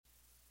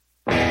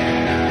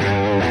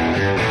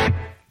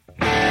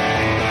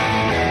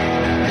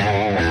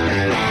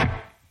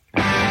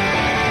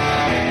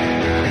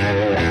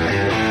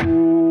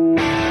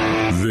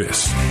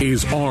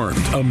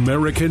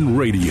American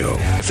Radio.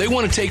 If they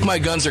want to take my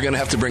guns, they're going to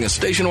have to bring a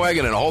station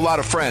wagon and a whole lot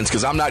of friends,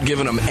 because I'm not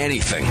giving them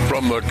anything.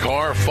 From the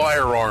Carr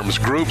Firearms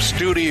Group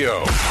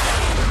studio.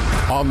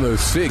 On the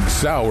Sig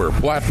Sauer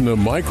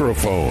Platinum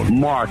microphone.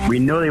 Mark, we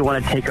know they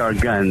want to take our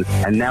guns,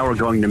 and now we're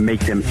going to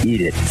make them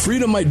eat it.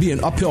 Freedom might be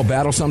an uphill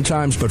battle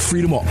sometimes, but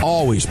freedom will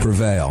always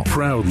prevail.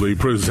 Proudly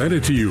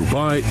presented to you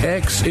by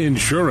X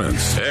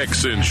Insurance.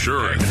 X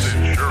Insurance.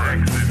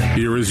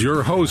 Here is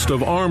your host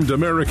of Armed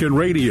American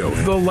Radio,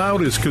 the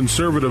loudest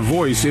conservative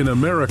voice in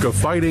America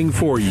fighting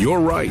for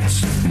your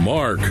rights,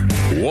 Mark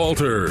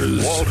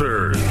Walters.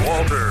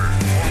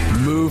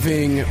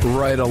 Moving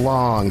right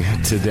along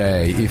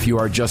today, if you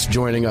are just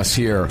joining us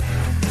here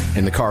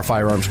in the Carr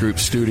Firearms Group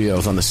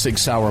studios on the Sig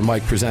Sauer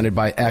mic presented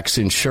by X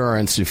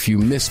Insurance. If you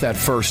missed that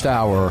first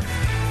hour,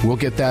 we'll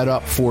get that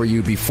up for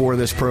you before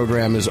this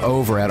program is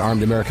over at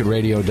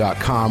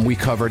armedamericanradio.com. We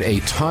covered a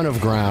ton of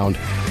ground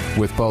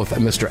with both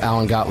Mr.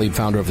 Alan Gottlieb,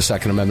 founder of the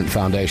Second Amendment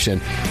Foundation,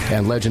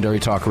 and legendary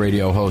talk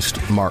radio host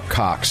Mark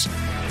Cox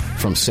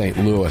from St.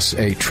 Louis.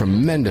 A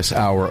tremendous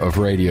hour of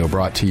radio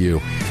brought to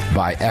you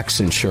by X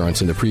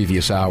Insurance in the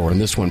previous hour,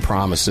 and this one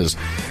promises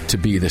to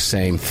be the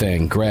same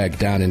thing. Greg,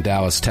 down in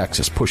Dallas,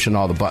 Texas, pushing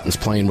all the buttons,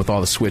 playing with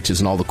all the switches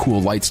and all the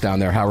cool lights down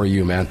there. How are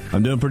you, man?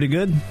 I'm doing pretty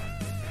good.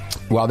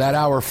 Well, that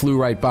hour flew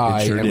right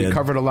by, and we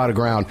covered a lot of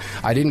ground.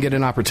 I didn't get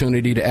an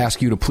opportunity to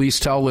ask you to please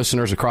tell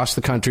listeners across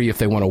the country, if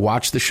they want to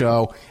watch the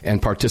show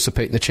and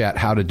participate in the chat,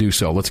 how to do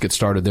so. Let's get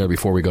started there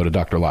before we go to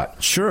Dr.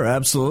 Lott. Sure,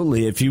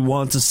 absolutely. If you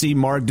want to see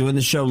Mark doing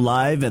the show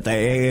live at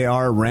the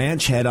AAR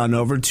Ranch, head on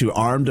over to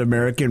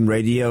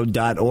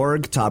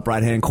armedamericanradio.org. Top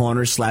right-hand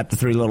corner, slap the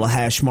three little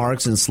hash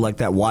marks and select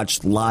that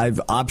watch live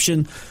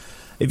option.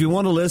 If you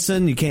want to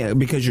listen, you can't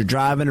because you're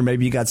driving or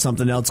maybe you got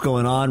something else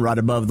going on. Right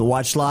above the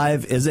Watch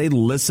Live is a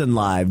Listen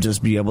Live.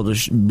 Just be able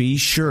to be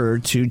sure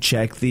to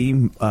check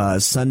the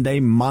Sunday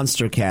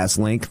Monstercast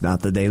link, not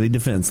the Daily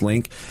Defense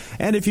link.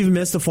 And if you've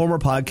missed a former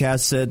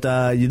podcast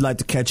that you'd like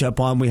to catch up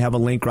on, we have a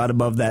link right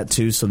above that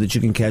too so that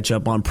you can catch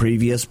up on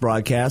previous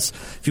broadcasts.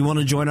 If you want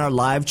to join our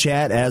live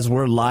chat as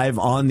we're live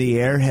on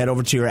the air, head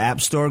over to your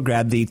app store,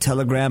 grab the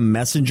Telegram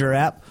Messenger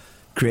app,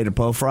 create a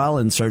profile,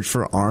 and search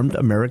for Armed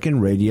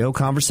American Radio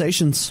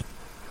Conversations.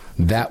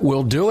 That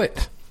will do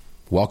it.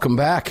 Welcome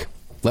back.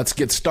 Let's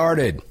get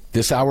started.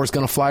 This hour is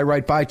going to fly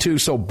right by, too,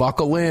 so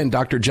buckle in.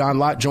 Dr. John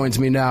Lott joins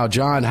me now.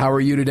 John, how are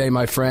you today,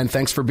 my friend?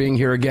 Thanks for being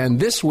here again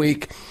this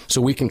week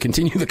so we can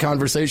continue the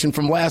conversation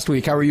from last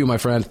week. How are you, my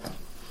friend?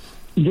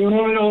 Doing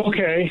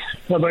okay.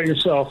 How about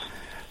yourself?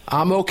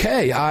 I'm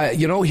okay.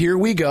 Here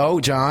we go,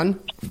 John.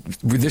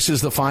 This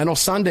is the final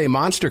Sunday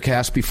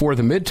Monstercast before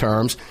the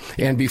midterms.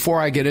 And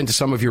before I get into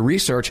some of your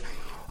research,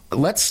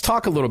 let's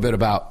talk a little bit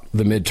about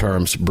the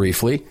midterms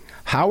briefly.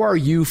 How are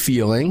you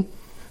feeling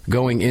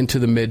going into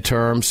the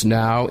midterms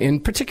now in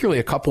particularly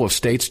a couple of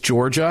states,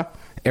 Georgia,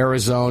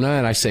 Arizona,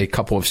 and I say a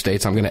couple of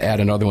states, I'm going to add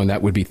another one,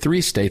 that would be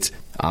 3 states.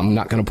 I'm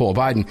not going to pull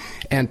Biden,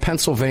 and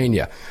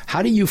Pennsylvania.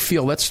 How do you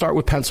feel? Let's start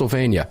with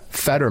Pennsylvania,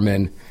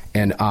 Fetterman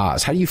and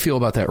Oz. How do you feel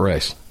about that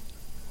race?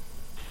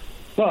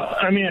 Well,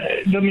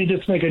 let me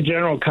just make a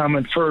general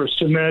comment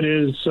first, and that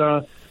is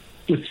the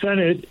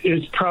Senate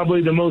is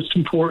probably the most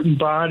important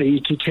body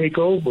to take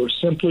over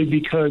simply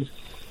because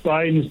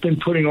Biden's been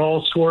putting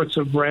all sorts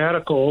of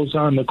radicals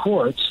on the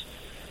courts.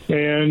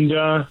 And,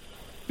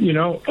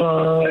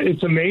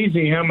 it's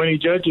amazing how many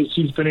judges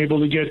he's been able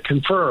to get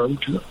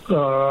confirmed.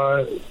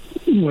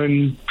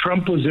 When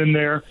Trump was in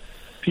there,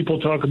 people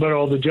talk about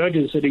all the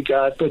judges that he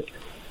got, but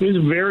it was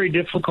a very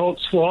difficult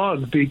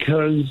slog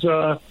because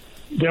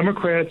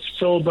Democrats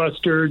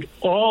filibustered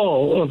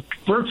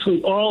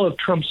virtually all of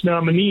Trump's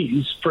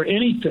nominees for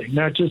anything,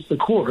 not just the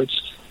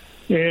courts.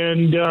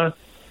 And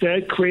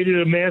that created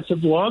a massive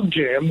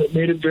logjam that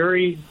made it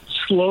very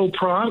slow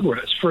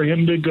progress for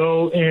him to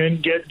go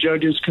and get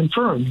judges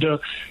confirmed.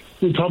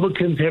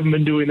 Republicans haven't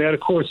been doing that.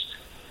 Of course,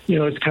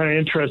 it's kind of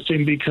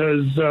interesting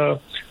because the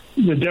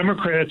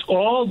Democrats,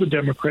 all the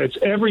Democrats,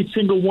 every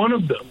single one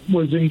of them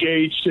was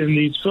engaged in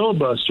these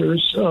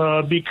filibusters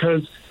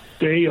because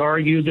they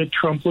argued that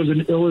Trump was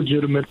an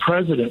illegitimate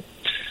president.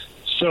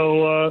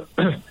 So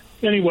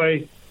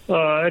anyway,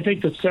 I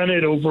think the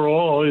Senate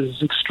overall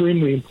is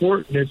extremely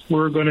important if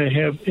we're going to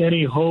have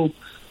any hope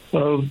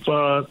of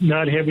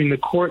not having the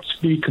courts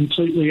be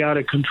completely out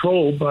of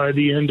control by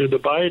the end of the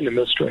Biden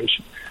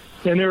administration.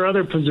 And there are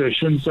other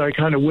positions I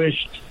kind of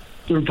wished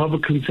the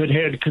Republicans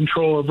had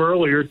control of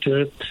earlier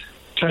to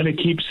kind of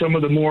keep some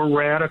of the more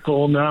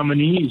radical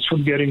nominees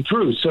from getting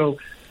through. So,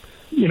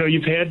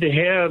 you've had to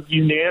have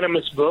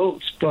unanimous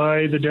votes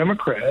by the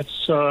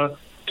Democrats to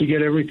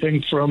get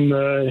everything from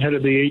the head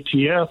of the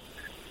ATF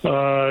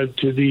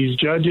to these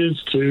judges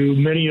to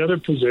many other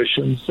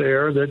positions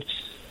there that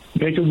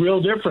make a real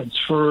difference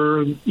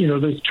for,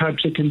 the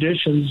types of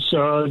conditions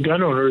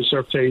gun owners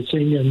are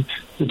facing and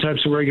the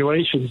types of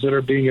regulations that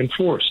are being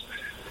enforced.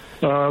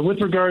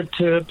 With regard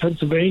to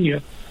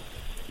Pennsylvania,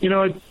 I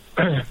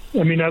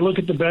look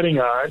at the betting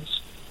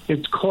odds.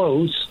 It's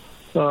close.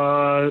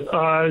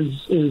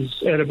 Oz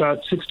is at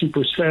about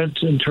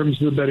 60% in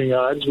terms of the betting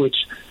odds,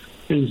 which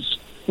is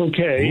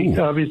okay.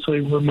 Ooh.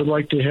 Obviously, we would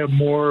like to have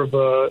more of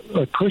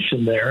a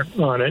cushion there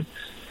on it.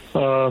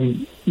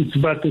 It's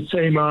about the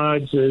same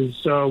odds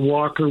as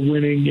Walker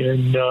winning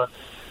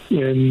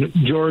in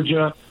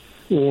Georgia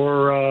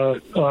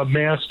or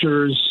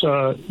Masters.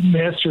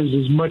 Masters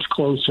is much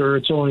closer.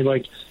 It's only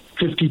like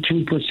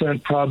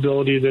 52%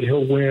 probability that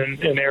he'll win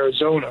in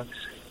Arizona.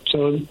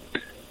 So,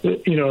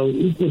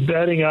 the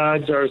betting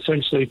odds are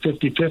essentially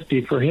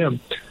 50-50 for him.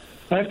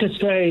 I have to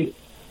say,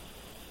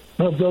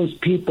 of those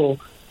people,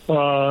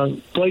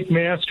 Blake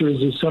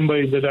Masters is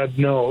somebody that I've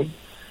known,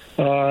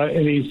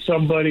 and he's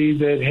somebody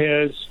that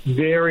has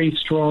very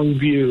strong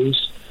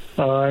views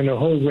on a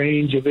whole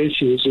range of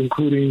issues,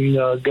 including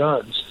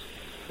guns,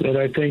 that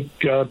I think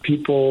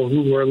people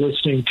who are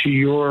listening to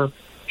your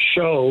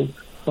show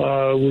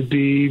would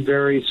be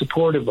very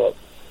supportive of.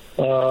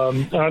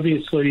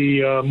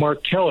 Obviously,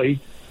 Mark Kelly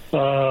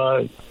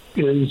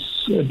is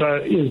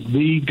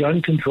the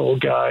gun control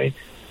guy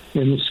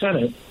in the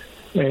Senate,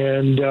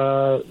 and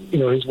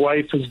his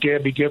wife is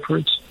Gabby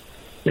Giffords,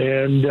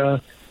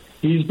 and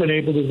he's been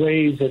able to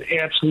raise an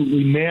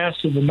absolutely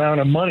massive amount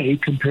of money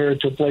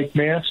compared to Blake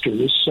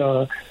Masters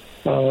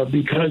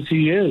because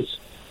he is,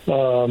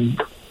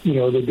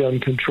 the gun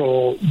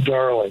control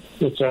darling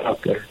that's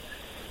out there.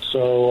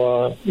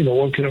 So,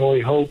 one can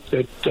only hope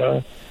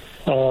that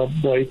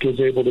Blake is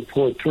able to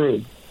pull it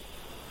through.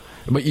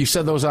 But you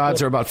said those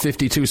odds are about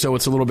 52, so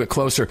it's a little bit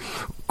closer.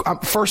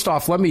 First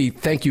off, let me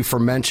thank you for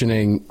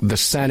mentioning the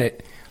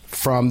Senate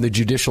from the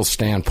judicial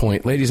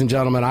standpoint. Ladies and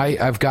gentlemen,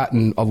 I've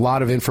gotten a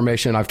lot of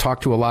information. I've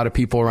talked to a lot of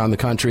people around the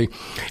country.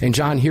 And,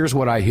 John, here's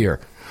what I hear.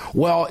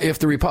 Well, if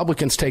the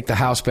Republicans take the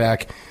House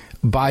back,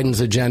 Biden's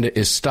agenda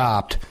is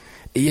stopped.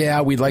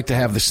 Yeah, we'd like to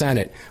have the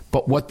Senate.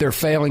 But what they're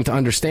failing to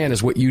understand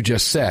is what you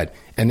just said,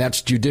 and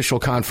that's judicial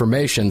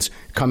confirmations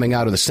coming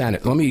out of the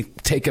Senate. Let me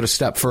take it a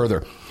step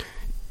further.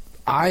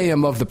 I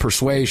am of the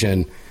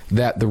persuasion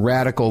that the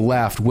radical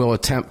left will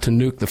attempt to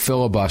nuke the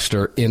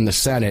filibuster in the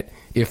Senate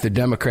if the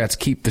Democrats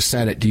keep the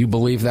Senate. Do you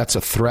believe that's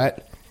a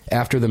threat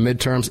after the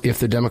midterms if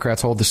the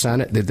Democrats hold the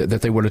Senate,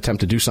 that they would attempt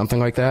to do something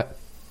like that?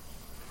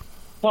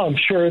 Well, I'm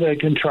sure they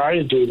can try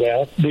to do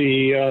that.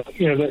 The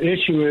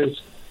issue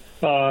is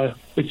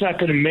it's not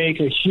going to make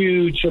a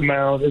huge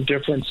amount of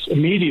difference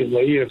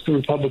immediately if the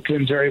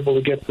Republicans are able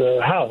to get the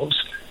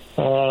House.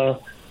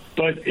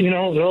 But,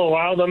 they'll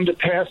allow them to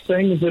pass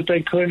things that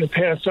they couldn't have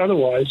passed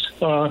otherwise.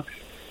 I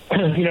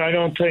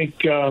don't think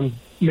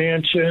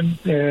Manchin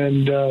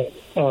and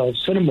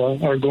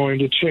Sinema are going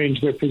to change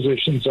their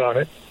positions on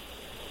it.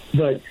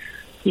 But,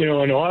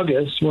 in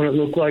August, when it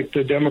looked like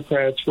the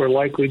Democrats were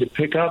likely to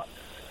pick up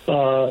 2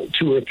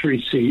 or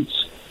 3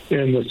 seats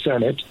in the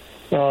Senate,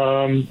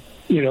 a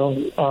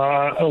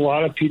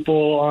lot of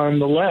people on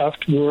the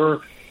left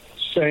were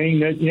saying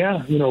that,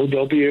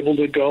 they'll be able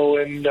to go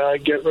and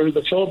get rid of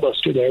the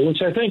filibuster there,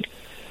 which I think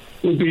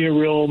would be a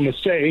real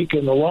mistake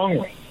in the long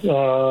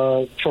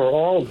run for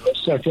all of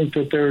us. I think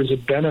that there is a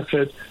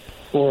benefit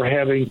for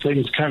having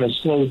things kind of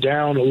slow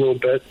down a little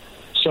bit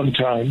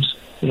sometimes,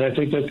 and I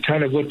think that's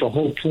kind of what the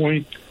whole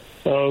point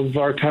of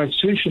our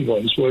Constitution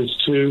was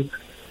to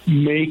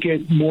make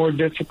it more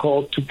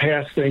difficult to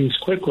pass things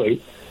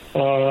quickly,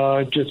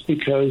 just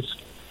because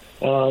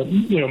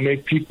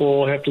make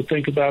people have to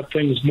think about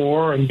things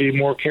more and be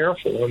more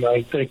careful. And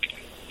I think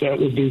that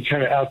would be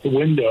kind of out the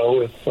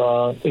window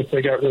if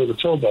they got rid of the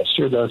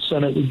filibuster. The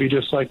Senate would be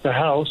just like the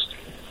House,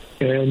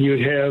 and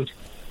you'd have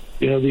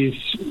these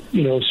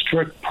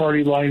strict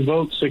party line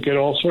votes that get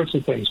all sorts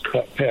of things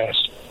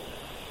passed.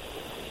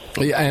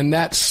 Yeah, and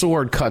that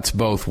sword cuts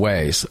both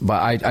ways.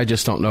 But I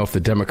just don't know if the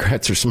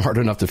Democrats are smart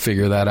enough to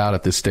figure that out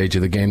at this stage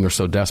of the game. They're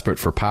so desperate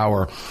for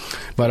power.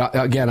 But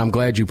again, I'm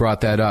glad you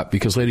brought that up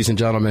because, ladies and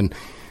gentlemen,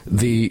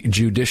 the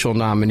judicial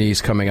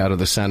nominees coming out of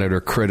the Senate are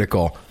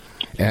critical.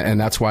 And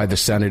that's why the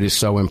Senate is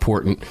so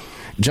important.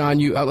 John,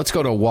 let's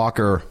go to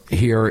Walker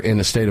here in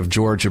the state of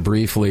Georgia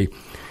briefly.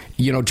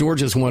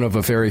 Georgia is one of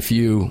a very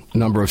few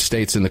number of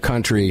states in the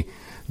country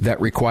that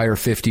require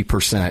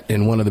 50%.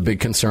 And one of the big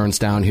concerns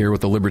down here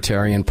with the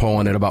Libertarian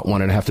polling at about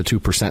 1.5% to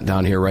 2%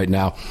 down here right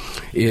now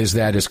is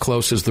that as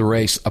close as the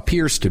race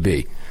appears to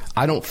be,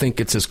 I don't think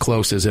it's as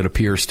close as it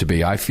appears to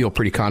be. I feel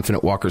pretty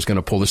confident Walker's going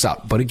to pull this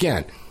out. But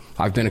again,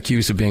 I've been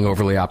accused of being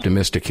overly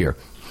optimistic here.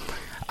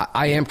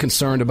 I am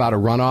concerned about a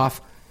runoff.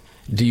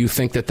 Do you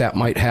think that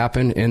might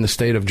happen in the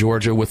state of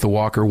Georgia with the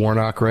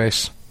Walker-Warnock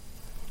race?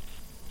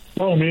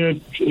 Well, I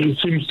mean, it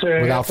seems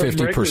to without happen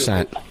 50%.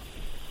 Regularly.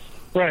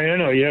 Right, I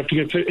know. You have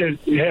to get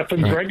it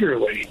happens right.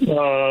 regularly.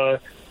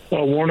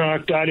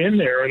 Warnock got in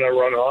there in a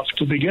runoff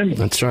to begin with.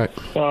 That's right.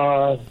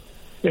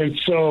 And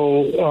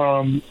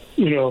so,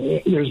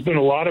 there's been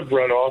a lot of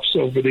runoffs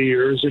over the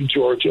years in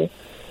Georgia.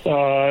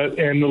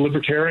 And the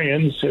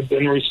Libertarians have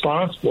been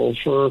responsible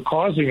for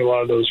causing a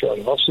lot of those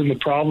runoffs. And the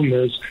problem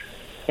is,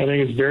 I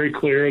think it's very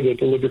clear that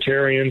the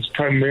Libertarians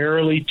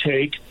primarily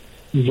take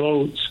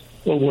votes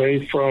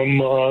away from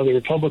the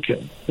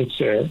Republican that's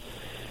there.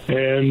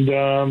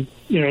 And,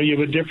 you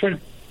have a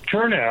different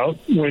turnout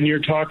when you're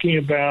talking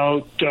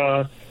about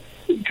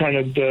kind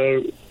of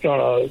the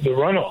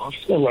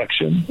runoff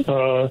election.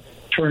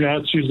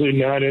 Turnout's usually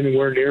not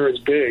anywhere near as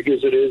big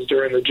as it is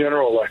during the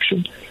general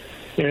election.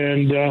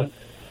 And,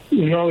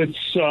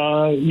 it's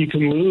you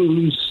can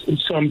lose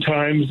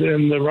sometimes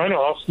in the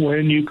runoff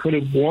when you could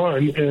have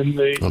won in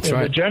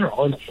the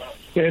general.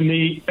 And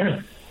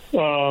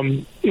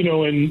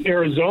in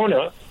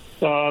Arizona,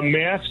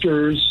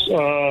 Masters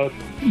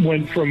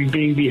went from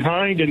being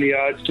behind in the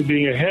odds to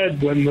being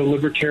ahead when the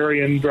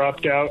Libertarian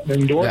dropped out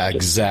and endorsed it.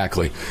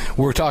 Exactly.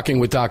 We're talking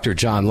with Dr.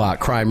 John Lott,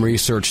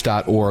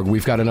 crimeresearch.org.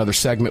 We've got another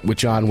segment with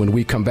John. When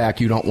we come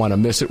back, you don't want to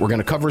miss it. We're going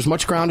to cover as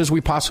much ground as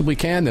we possibly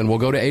can. Then we'll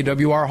go to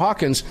AWR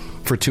Hawkins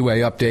for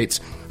 2A updates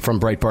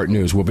from Breitbart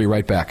News. We'll be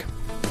right back.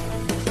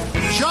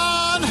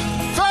 John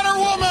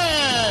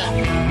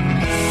Fetterwoman!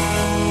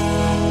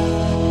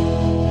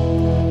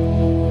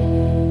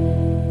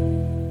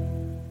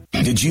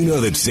 Did you know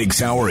that Sig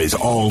Sauer is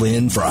all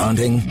in for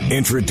hunting?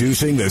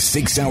 Introducing the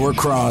Sig Sauer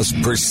Cross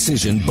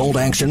Precision Bolt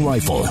Action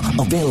Rifle.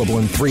 Available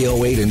in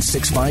 .308 and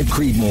 6.5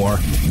 Creedmoor.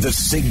 The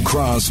Sig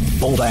Cross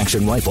Bolt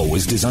Action Rifle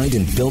was designed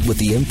and built with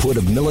the input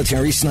of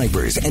military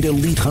snipers and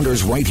elite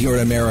hunters right here in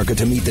America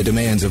to meet the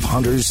demands of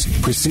hunters,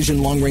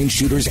 precision long-range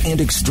shooters,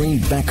 and extreme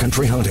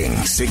backcountry hunting.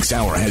 Sig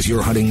Sauer has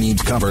your hunting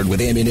needs covered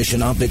with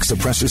ammunition, optics,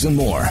 suppressors, and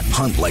more.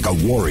 Hunt like a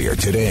warrior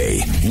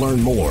today.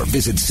 Learn more.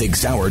 Visit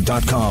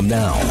SigSauer.com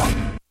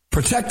now.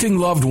 Protecting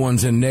loved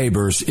ones and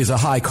neighbors is a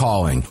high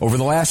calling. Over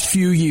the last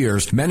few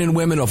years, men and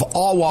women of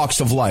all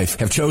walks of life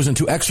have chosen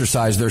to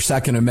exercise their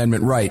Second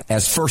Amendment right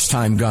as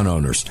first-time gun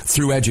owners.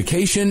 Through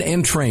education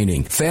and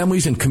training,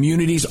 families and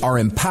communities are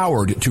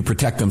empowered to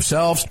protect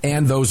themselves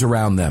and those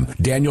around them.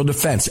 Daniel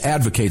Defense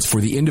advocates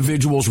for the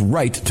individual's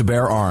right to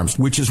bear arms,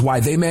 which is why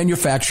they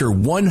manufacture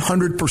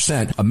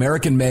 100%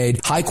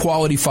 American-made,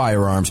 high-quality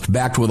firearms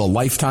backed with a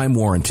lifetime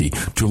warranty.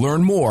 To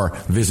learn more,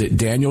 visit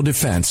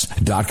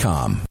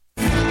DanielDefense.com.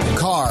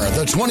 Car,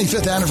 the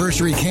 25th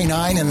anniversary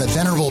K9 and the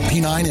venerable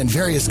P9 in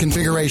various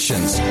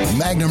configurations.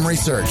 Magnum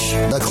Research,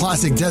 the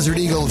classic Desert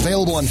Eagle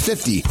available in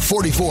 50,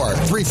 44,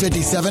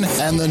 357,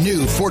 and the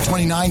new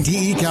 429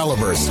 DE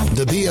calibers.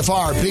 The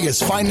BFR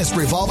biggest finest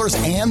revolvers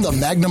and the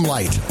Magnum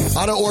Light.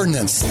 Auto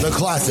Ordnance, the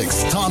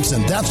classics.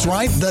 Thompson, that's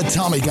right, the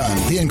Tommy gun,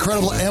 the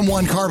incredible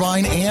M1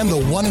 carbine, and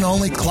the one and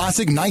only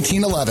classic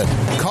 1911.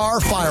 Car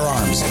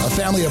Firearms, a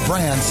family of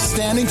brands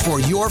standing for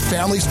your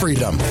family's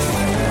freedom.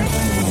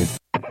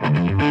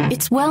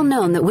 It's well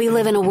known that we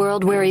live in a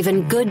world where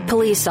even good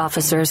police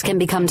officers can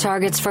become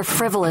targets for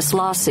frivolous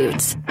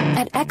lawsuits.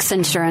 At X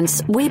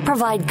Insurance, we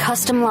provide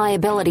custom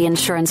liability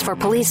insurance for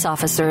police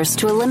officers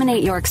to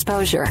eliminate your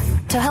exposure,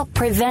 to help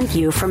prevent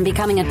you from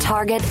becoming a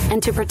target,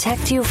 and to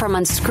protect you from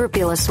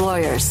unscrupulous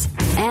lawyers.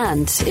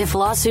 And if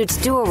lawsuits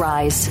do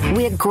arise,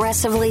 we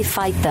aggressively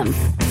fight them.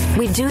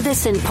 We do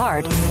this in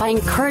part by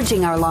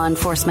encouraging our law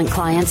enforcement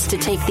clients to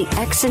take the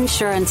X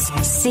Insurance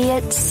See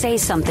It, Say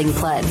Something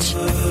pledge.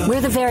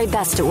 We're the very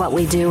best at what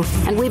we do,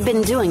 and we've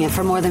been doing it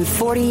for more than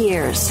 40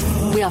 years.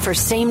 We offer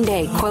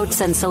same-day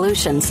quotes and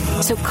solutions,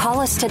 so call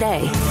us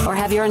today or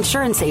have your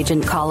insurance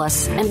agent call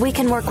us, and we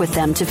can work with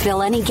them to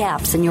fill any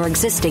gaps in your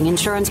existing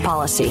insurance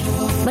policy.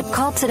 But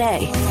call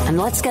today, and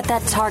let's get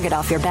that target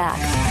off your back.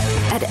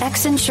 At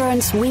X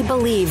Insurance, we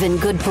believe in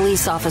good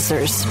police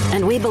officers,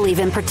 and we believe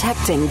in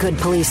protecting good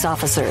police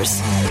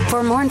officers.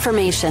 For more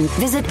information,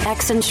 visit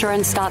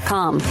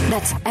xinsurance.com.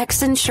 That's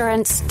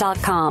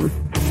xinsurance.com.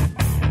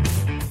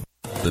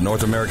 The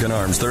North American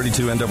Arms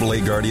 32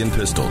 NAA Guardian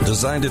pistol,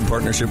 designed in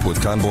partnership with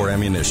Conbor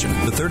Ammunition.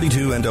 The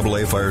 32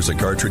 NAA fires a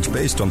cartridge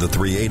based on the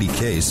 .380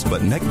 case,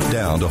 but neck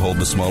down to hold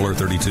the smaller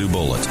 .32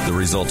 bullet. The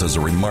result is a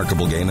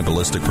remarkable gain in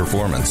ballistic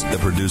performance that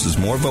produces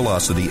more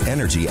velocity,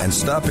 energy, and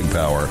stopping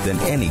power than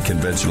any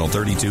conventional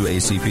 .32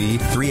 ACP,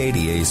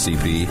 .380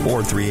 ACP,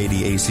 or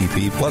 .380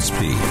 ACP plus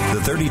P.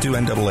 The 32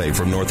 NAA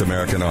from North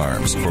American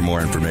Arms. For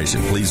more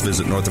information, please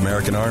visit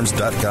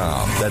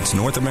NorthAmericanArms.com. That's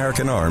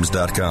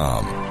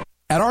NorthAmericanArms.com.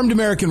 At Armed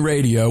American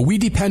Radio, we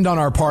depend on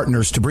our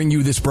partners to bring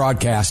you this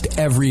broadcast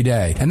every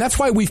day. And that's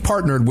why we've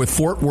partnered with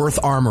Fort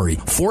Worth Armory.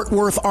 Fort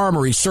Worth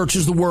Armory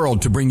searches the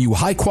world to bring you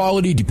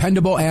high-quality,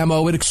 dependable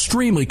ammo at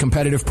extremely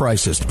competitive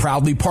prices.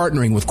 Proudly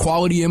partnering with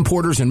quality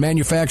importers and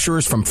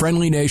manufacturers from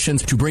friendly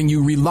nations to bring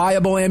you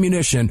reliable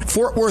ammunition,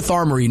 Fort Worth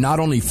Armory not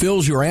only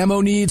fills your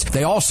ammo needs,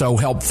 they also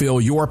help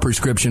fill your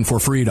prescription for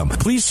freedom.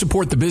 Please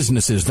support the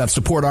businesses that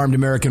support Armed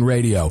American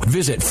Radio.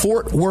 Visit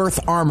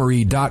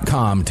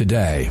FortWorthArmory.com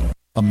today.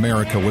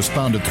 America was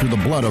founded through the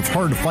blood of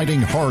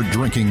hard-fighting,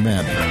 hard-drinking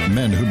men.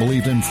 Men who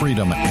believed in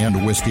freedom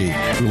and whiskey,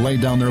 who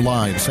laid down their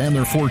lives and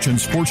their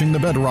fortunes forging the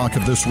bedrock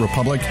of this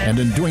republic, and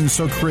in doing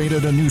so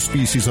created a new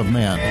species of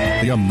man,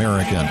 the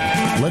American.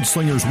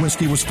 Leadslingers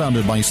Whiskey was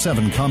founded by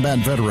 7 combat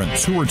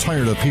veterans who were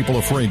tired of people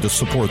afraid to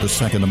support the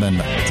Second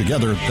Amendment.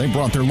 Together, they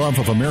brought their love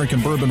of American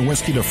bourbon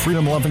whiskey to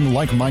freedom-loving,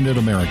 like-minded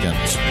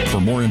Americans.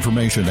 For more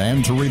information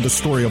and to read the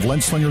story of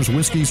Leadslingers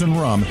Whiskeys and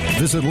Rum,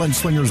 visit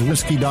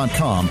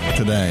leadslingerswhiskey.com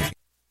today.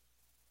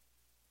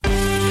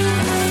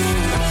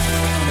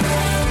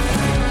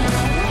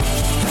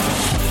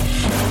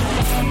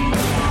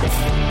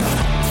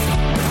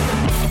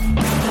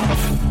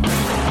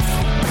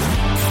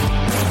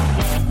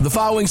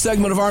 following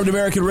segment of Armed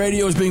American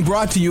Radio is being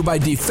brought to you by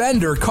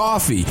Defender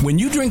Coffee. When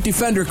you drink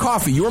Defender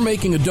Coffee, you're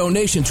making a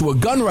donation to a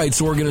gun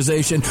rights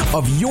organization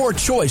of your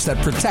choice that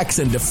protects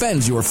and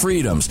defends your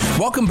freedoms.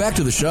 Welcome back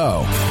to the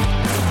show.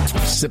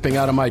 Sipping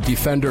out of my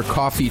Defender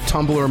Coffee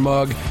tumbler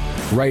mug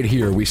right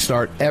here. We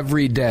start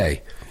every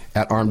day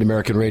at Armed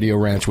American Radio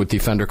Ranch with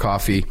Defender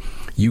Coffee.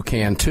 You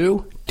can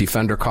too.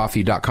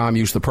 DefenderCoffee.com.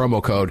 Use the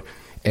promo code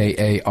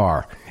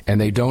AAR.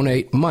 And they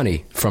donate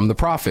money from the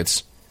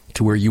profits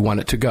to where you want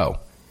it to go.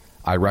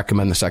 I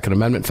recommend the Second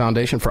Amendment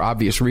Foundation for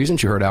obvious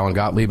reasons. You heard Alan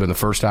Gottlieb in the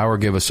first hour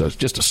give us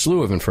just a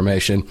slew of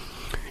information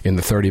in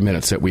the 30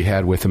 minutes that we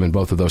had with him in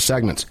both of those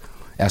segments.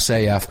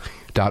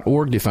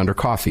 SAF.org,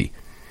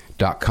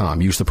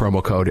 DefenderCoffee.com. Use the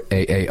promo code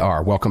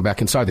AAR. Welcome back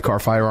inside the Car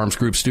Firearms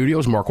Group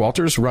studios. Mark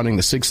Walters running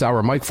the 6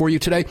 Hour mic for you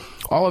today.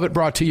 All of it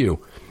brought to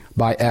you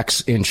by X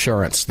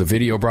Insurance. The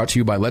video brought to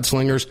you by Lead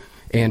Slingers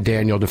and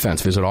Daniel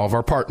Defense. Visit all of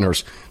our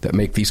partners that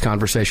make these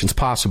conversations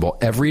possible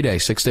every day,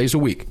 6 days a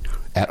week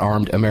at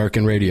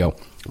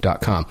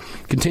ArmedAmericanRadio.com.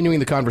 Continuing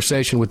the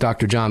conversation with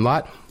Dr. John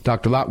Lott.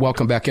 Dr. Lott,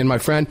 welcome back in, my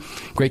friend.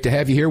 Great to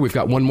have you here. We've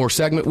got one more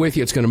segment with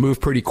you. It's going to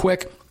move pretty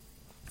quick.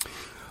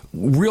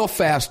 Real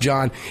fast,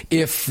 John,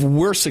 if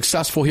we're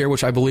successful here,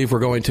 which I believe we're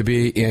going to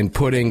be in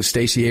putting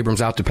Stacey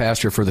Abrams out to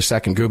pasture for the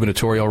second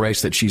gubernatorial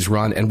race that she's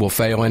run and will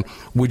fail in,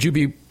 would you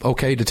be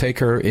okay to take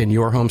her in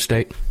your home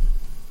state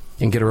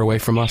and get her away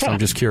from us? I'm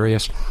just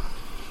curious.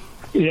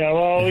 Yeah,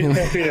 well, always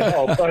happy to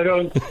help.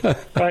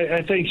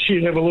 I think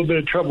she'd have a little bit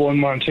of trouble in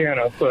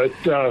Montana, but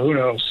who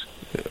knows?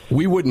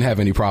 We wouldn't have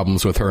any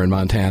problems with her in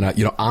Montana.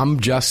 You know, I'm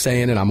just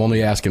saying it. I'm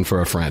only asking for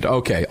a friend.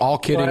 Okay, all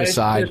kidding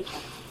aside.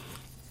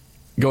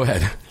 Go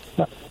ahead.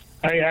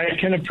 I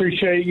can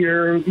appreciate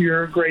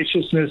your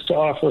graciousness to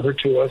offer her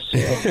to us. So,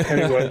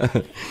 anyway.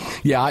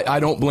 Yeah, I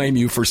don't blame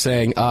you for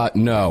saying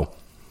no.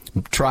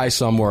 Try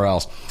somewhere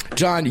else.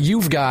 John,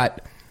 you've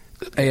got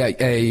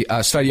a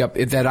study up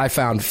that I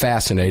found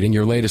fascinating,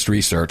 your latest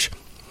research.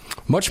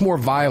 Much more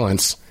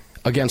violence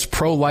against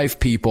pro-life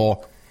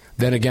people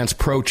than against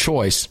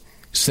pro-choice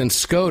since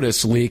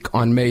SCOTUS leak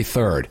on May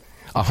 3rd.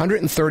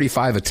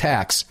 135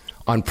 attacks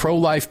on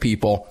pro-life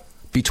people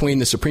between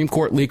the Supreme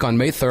Court leak on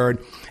May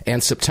 3rd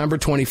and September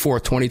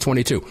 24th,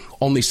 2022.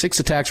 Only 6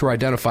 attacks were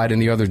identified in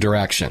the other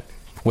direction.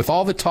 With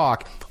all the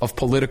talk of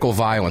political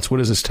violence, what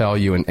does this tell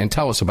you? And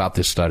tell us about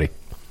this study.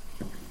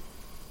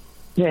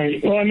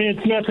 Right. Well, I mean,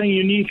 it's nothing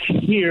unique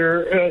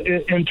here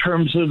in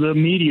terms of the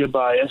media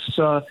bias.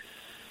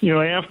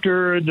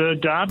 After the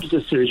Dobbs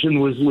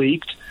decision was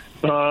leaked,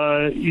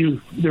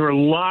 there were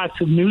lots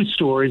of news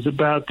stories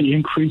about the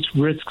increased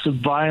risks of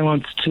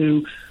violence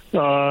to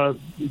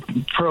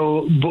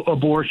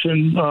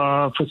pro-abortion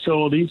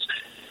facilities.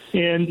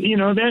 And,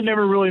 that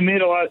never really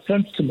made a lot of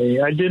sense to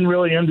me. I didn't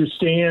really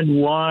understand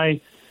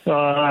why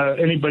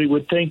anybody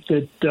would think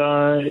that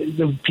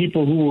the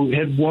people who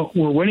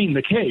were winning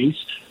the case,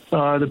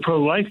 the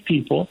pro-life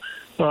people,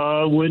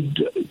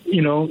 would,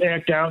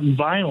 act out in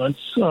violence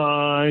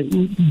by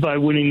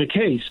winning the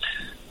case.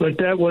 But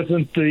that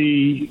wasn't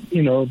the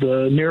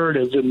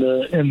narrative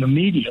in the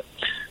media.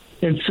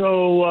 And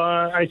so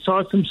I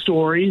saw some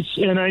stories,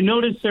 and I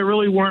noticed there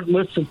really weren't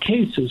lists of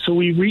cases. So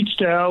we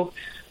reached out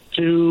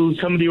to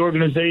some of the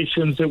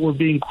organizations that were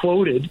being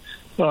quoted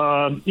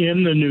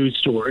in the news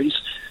stories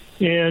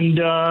and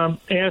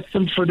asked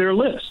them for their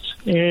list.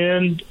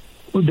 And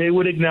they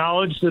would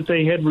acknowledge that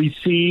they had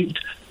received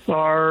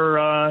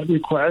our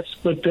requests,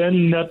 but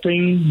then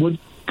nothing would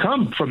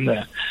come from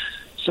that.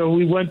 So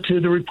we went to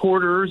the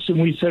reporters and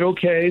we said,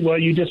 okay, well,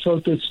 you just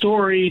wrote this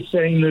story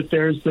saying that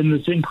there's been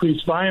this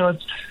increased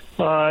violence,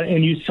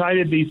 and you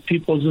cited these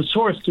people as a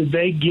source. Did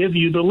they give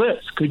you the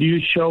list? Could you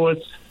show us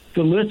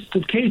the list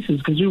of cases?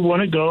 Because we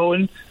want to go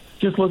and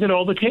just look at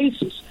all the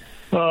cases.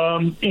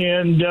 And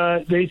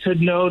they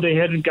said no, they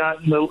hadn't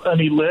gotten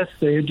any list.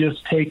 They had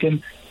just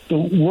taken the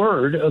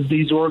word of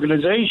these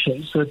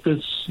organizations that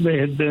there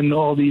had been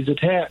all these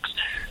attacks.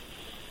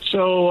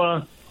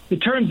 So it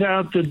turns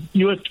out the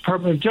U.S.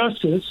 Department of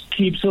Justice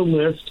keeps a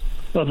list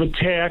of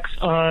attacks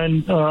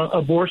on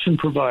abortion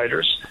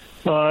providers.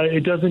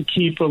 It doesn't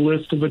keep a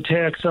list of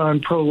attacks on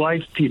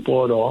pro-life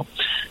people at all.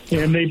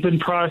 And they've been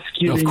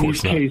prosecuting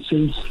these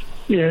cases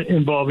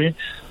involving it.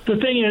 The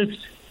thing is,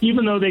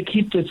 even though they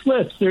keep this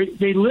list,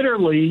 they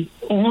literally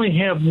only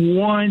have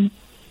one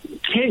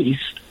case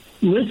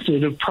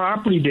listed of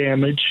property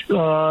damage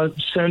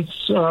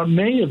since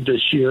May of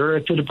this year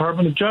at the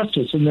Department of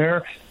Justice, and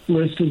their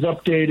list is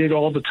updated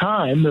all the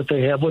time that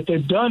they have. What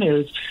they've done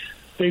is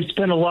they've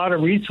spent a lot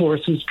of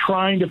resources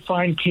trying to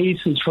find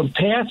cases from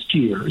past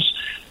years,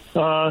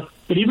 but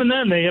even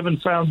then they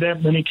haven't found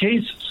that many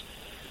cases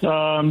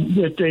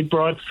that they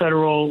brought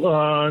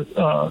federal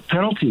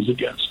penalties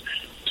against.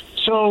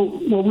 So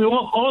what we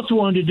also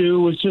wanted to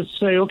do was just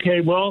say,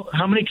 okay, well,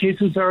 how many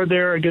cases are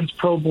there against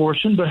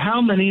pro-abortion, but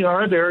how many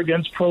are there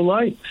against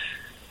pro-life?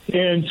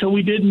 And so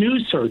we did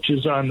news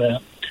searches on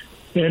that.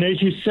 And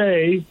as you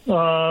say,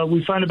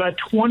 we found about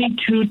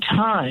 22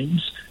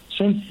 times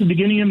since the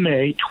beginning of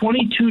May,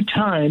 22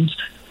 times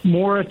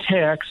more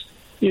attacks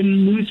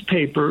in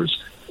newspapers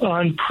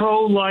on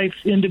pro-life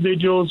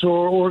individuals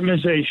or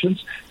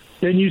organizations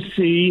than you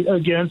see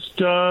against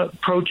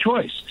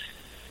pro-choice.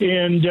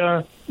 And,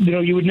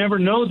 you would never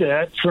know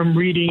that from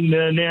reading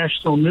the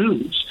national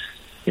news.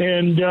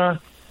 And,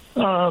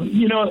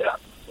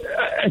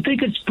 I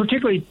think it's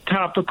particularly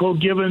topical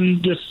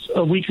given just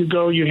a week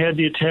ago you had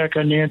the attack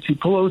on Nancy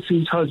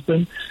Pelosi's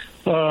husband.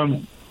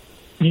 The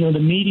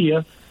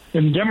media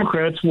and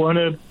Democrats want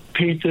to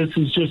paint this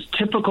as just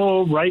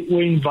typical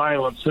right-wing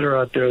violence that are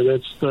out there.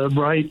 That's the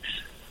right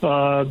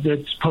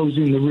that's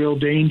posing the real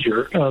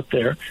danger out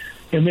there.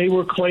 And they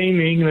were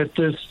claiming that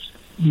this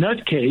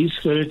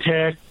nutcase that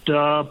attacked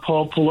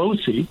Paul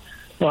Pelosi,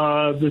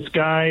 this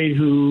guy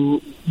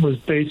who was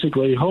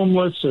basically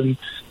homeless and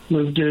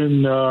lived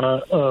in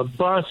a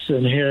bus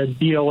and had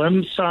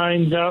BLM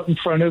signs out in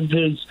front of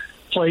his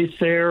place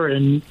there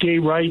and gay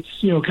rights,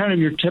 kind of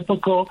your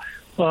typical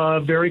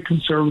very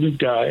conservative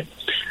guy.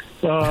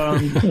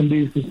 And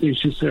being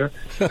facetious there.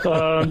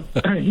 And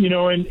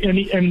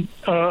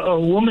a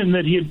woman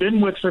that he had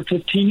been with for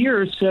 15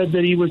 years said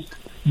that he was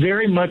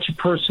very much a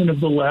person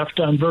of the left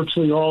on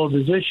virtually all of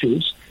his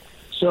issues.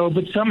 So,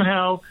 but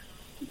somehow,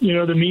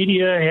 the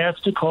media has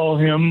to call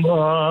him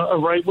a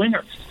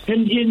right-winger.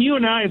 And you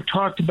and I have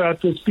talked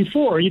about this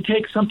before. You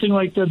take something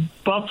like the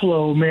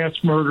Buffalo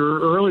mass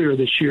murder earlier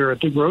this year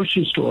at the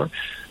grocery store.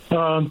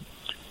 You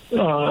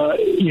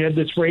had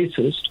this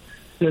racist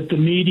that the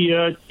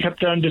media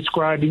kept on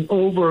describing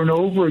over and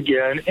over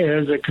again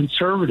as a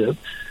conservative.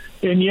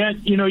 And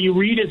yet, you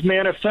read his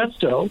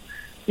manifesto,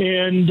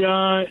 and,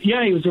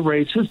 he was a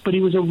racist, but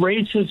he was a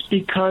racist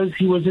because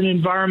he was an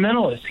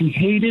environmentalist. He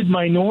hated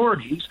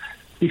minorities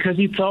because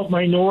he felt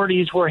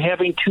minorities were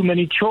having too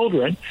many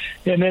children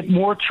and that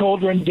more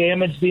children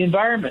damaged the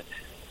environment.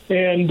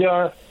 And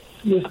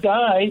this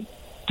guy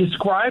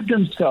described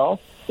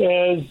himself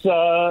as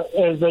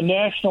a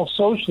national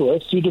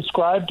socialist. He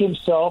described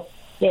himself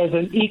as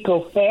an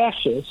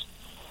eco-fascist.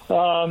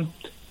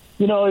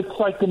 It's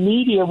like the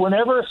media,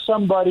 whenever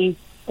somebody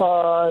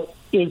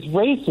is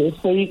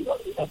racist, they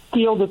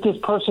feel that this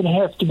person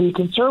has to be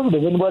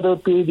conservative. And whether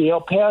it be the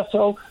El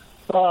Paso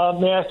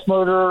mass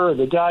murderer or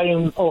the guy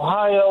in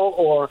Ohio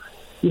or,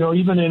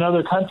 even in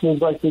other countries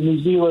like the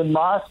New Zealand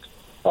mosque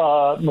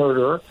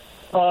murderer,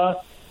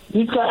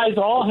 these guys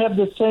all have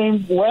the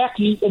same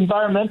wacky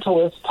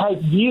environmentalist type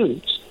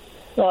views.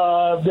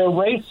 They're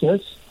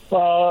racist.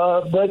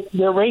 But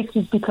they're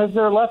racist because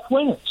they're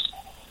left-wingers.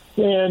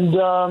 And,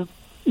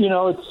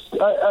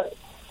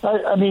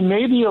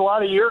 maybe a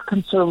lot of your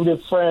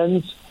conservative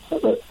friends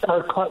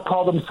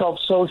call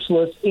themselves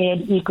socialists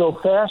and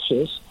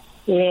eco-fascists,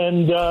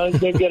 and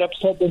they get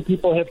upset when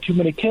people have too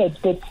many kids.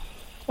 But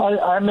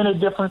I'm in a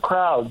different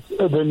crowd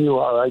than you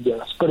are, I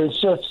guess. But it's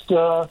just,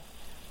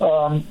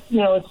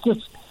 it's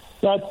just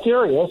not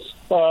serious.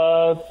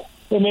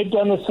 And they've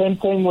done the same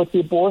thing with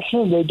the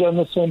abortion. They've done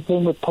the same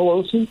thing with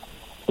Pelosi.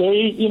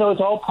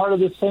 It's all part of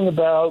this thing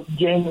about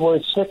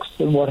January 6th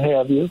and what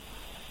have you.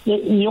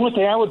 The only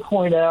thing I would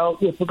point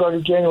out with regard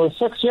to January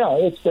 6th,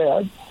 it's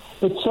bad.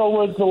 But so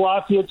was the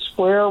Lafayette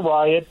Square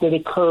riot that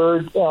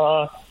occurred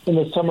in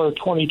the summer of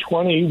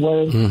 2020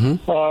 when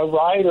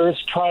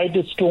rioters tried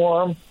to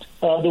storm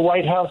the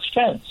White House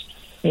fence.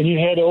 And you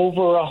had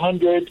over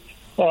 100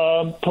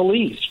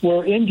 police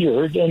were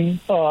injured and,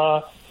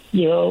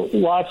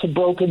 lots of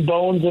broken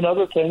bones and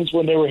other things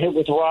when they were hit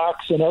with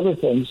rocks and other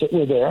things that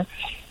were there.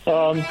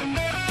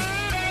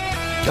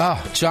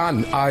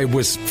 John, I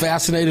was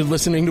fascinated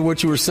listening to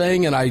what you were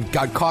saying, and I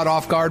got caught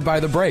off guard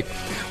by the break.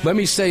 Let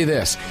me say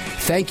this.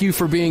 Thank you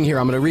for being here.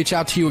 I'm going to reach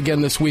out to you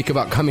again this week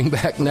about coming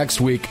back next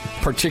week,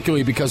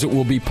 particularly because it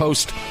will be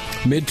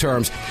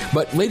post-midterms.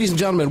 But, ladies and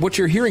gentlemen, what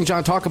you're hearing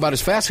John talk about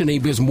is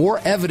fascinating because more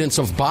evidence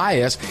of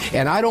bias,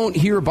 and I don't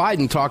hear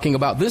Biden talking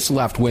about this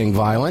left-wing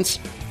violence.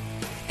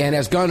 And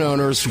as gun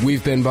owners,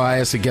 we've been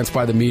biased against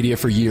by the media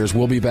for years.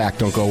 We'll be back.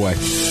 Don't go away.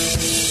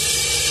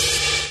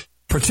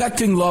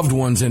 Protecting loved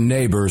ones and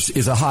neighbors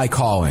is a high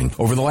calling.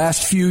 Over the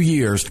last few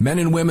years, men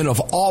and women of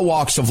all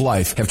walks of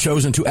life have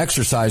chosen to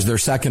exercise their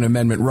Second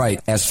Amendment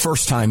right as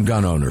first-time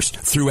gun owners.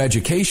 Through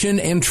education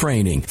and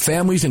training,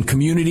 families and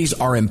communities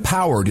are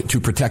empowered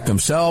to protect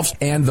themselves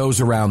and those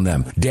around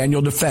them.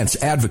 Daniel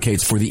Defense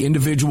advocates for the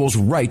individual's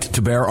right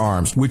to bear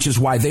arms, which is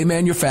why they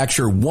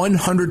manufacture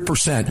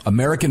 100%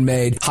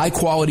 American-made,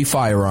 high-quality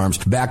firearms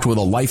backed with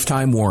a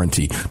lifetime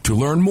warranty. To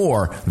learn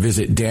more,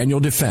 visit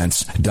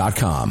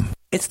DanielDefense.com.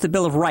 It's the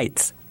Bill of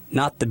Rights,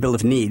 not the Bill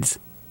of Needs.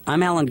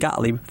 I'm Alan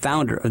Gottlieb,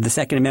 founder of the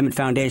Second Amendment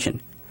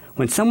Foundation.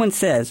 When someone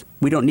says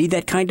we don't need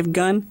that kind of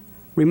gun,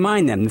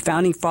 remind them the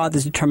Founding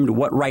Fathers determined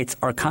what rights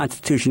our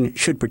Constitution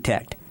should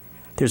protect.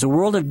 There's a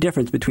world of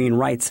difference between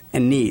rights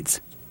and needs.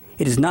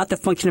 It is not the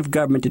function of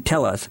government to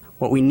tell us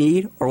what we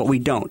need or what we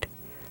don't.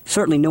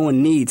 Certainly no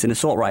one needs an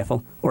assault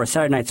rifle or a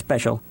Saturday night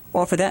special,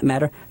 or for that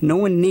matter, no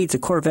one needs a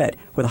Corvette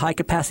with a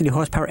high-capacity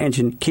horsepower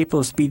engine capable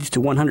of speeds to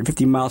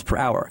 150 miles per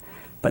hour.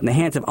 But in the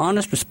hands of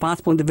honest,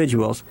 responsible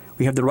individuals,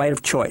 we have the right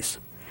of choice.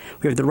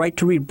 We have the right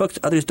to read books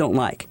others don't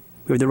like.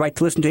 We have the right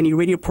to listen to any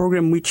radio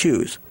program we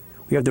choose.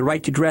 We have the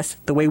right to dress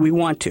the way we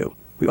want to.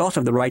 we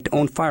also have the right to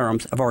own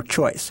firearms of our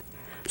choice.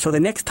 So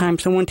the next time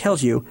someone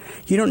tells you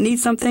you don't need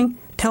something,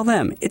 tell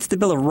them it's the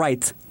Bill of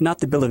Rights, not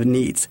the Bill of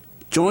Needs.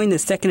 Join the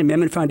Second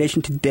Amendment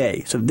Foundation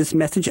today so that this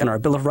message and our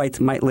Bill of Rights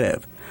might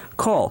live.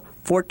 Call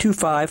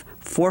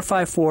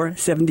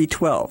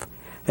 425-454-7012.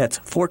 That's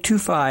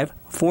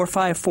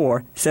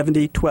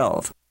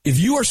 425-454-7012. If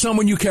you or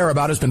someone you care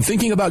about has been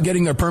thinking about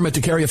getting their permit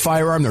to carry a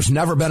firearm, there's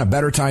never been a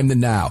better time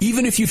than now.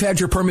 Even if you've had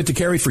your permit to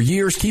carry for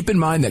years, keep in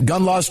mind that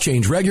gun laws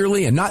change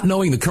regularly, and not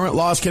knowing the current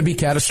laws can be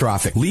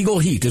catastrophic. Legal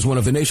Heat is one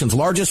of the nation's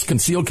largest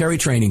concealed carry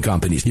training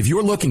companies. If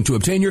you're looking to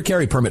obtain your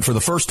carry permit for the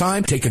first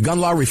time, take a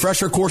gun law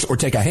refresher course or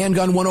take a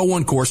handgun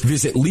 101 course,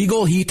 visit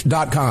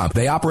LegalHeat.com.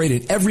 They operate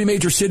in every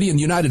major city in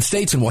the United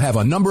States and will have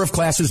a number of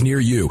classes near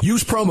you.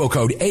 Use promo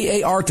code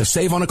AAR to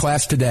save on a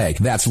class today.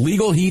 That's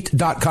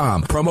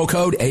LegalHeat.com. Promo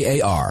code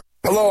AAR.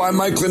 Hello, I'm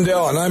Mike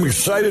Lindell, and I'm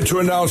excited to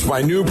announce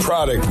my new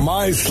product,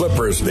 My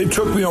Slippers. They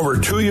took me over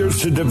 2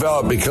 years to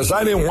develop because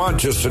I didn't want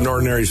just an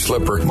ordinary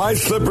slipper. My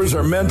slippers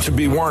are meant to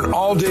be worn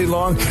all day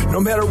long, no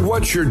matter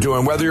what you're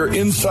doing, whether you're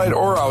inside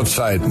or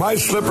outside. My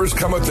slippers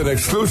come with an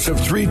exclusive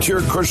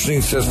 3-tier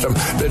cushioning system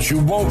that you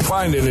won't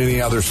find in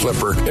any other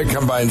slipper. It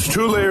combines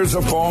 2 layers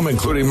of foam,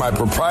 including my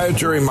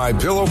proprietary My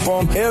Pillow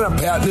foam and a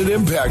patented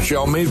impact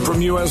gel made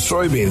from U.S.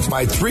 soybeans.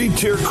 My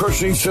 3-tier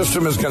cushioning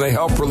system is going to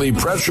help relieve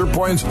pressure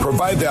points,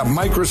 provide that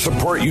micro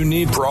support you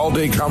need for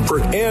all-day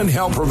comfort, and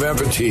help prevent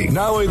fatigue.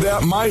 Not only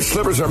that, My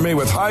Slippers are made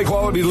with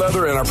high-quality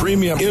leather and a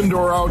premium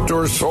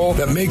indoor-outdoor sole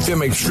that make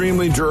them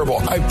extremely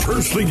durable. I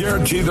personally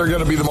guarantee they're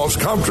going to be the most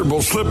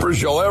comfortable slippers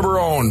you'll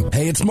ever own.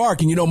 Hey, it's Mark,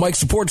 and you know Mike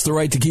supports the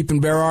right to keep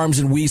and bear arms,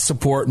 and we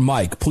support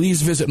Mike.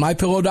 Please visit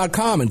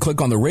MyPillow.com and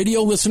click on the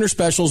radio listener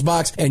specials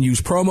box and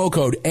use promo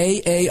code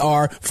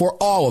AAR for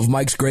all of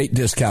Mike's great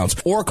discounts.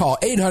 Or call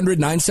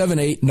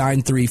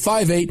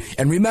 800-978-9358,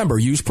 and remember,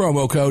 use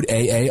promo code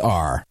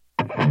AAR.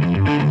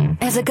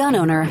 As a gun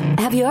owner,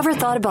 have you ever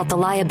thought about the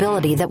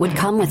liability that would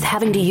come with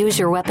having to use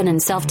your weapon in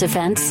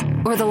self-defense?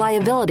 Or the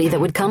liability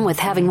that would come with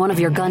having one of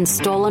your guns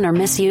stolen or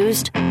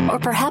misused? Or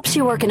perhaps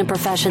you work in a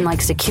profession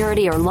like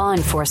security or law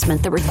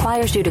enforcement that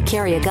requires you to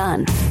carry a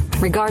gun.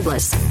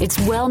 Regardless, it's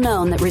well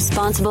known that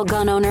responsible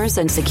gun owners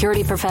and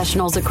security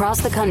professionals across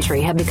the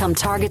country have become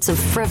targets of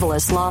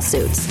frivolous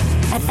lawsuits.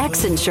 At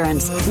X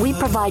Insurance, we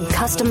provide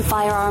custom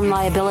firearm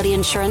liability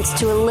insurance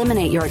to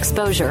eliminate your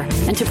exposure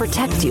and to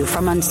protect you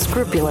from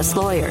unscrupulous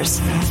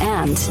lawyers.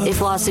 And if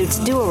lawsuits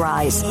do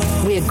arise,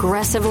 we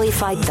aggressively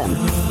fight them.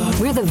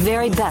 We're the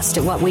very best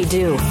at what we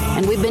do,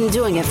 and we've been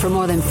doing it for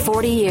more than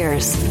 40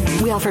 years.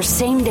 We offer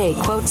same-day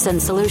quotes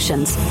and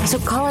solutions, so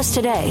call us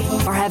today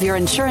or have your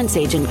insurance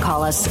agent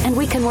call us, and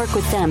we can work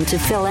with them to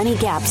fill any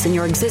gaps in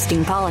your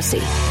existing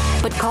policy.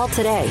 But call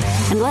today,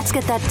 and let's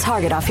get that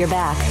target off your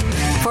back.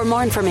 For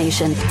more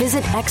information,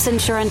 visit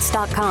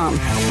xinsurance.com.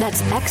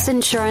 That's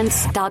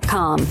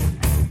xinsurance.com.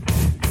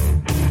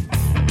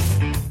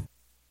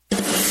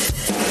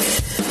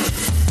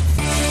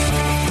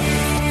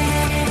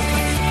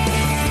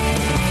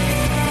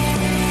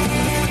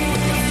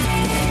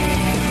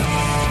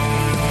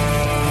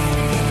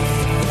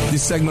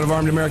 This segment of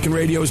Armed American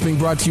Radio is being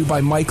brought to you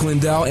by Mike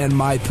Lindell and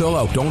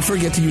MyPillow. Don't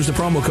forget to use the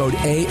promo code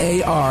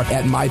AAR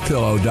at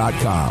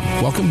MyPillow.com.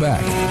 Welcome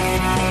back.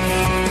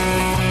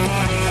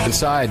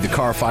 Inside the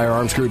Car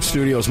Firearms Group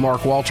studios,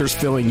 Mark Walters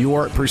filling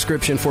your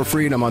prescription for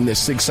freedom on this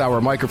Sig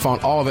Sauer microphone.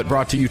 All of it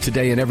brought to you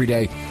today and every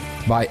day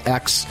by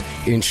X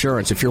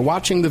Insurance. If you're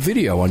watching the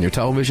video on your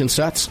television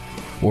sets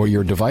or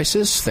your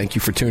devices, thank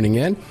you for tuning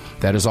in.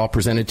 That is all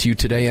presented to you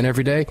today and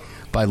every day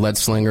by Lead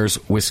Slingers,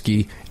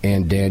 Whiskey,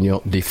 and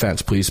Daniel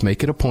Defense. Please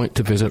make it a point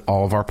to visit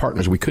all of our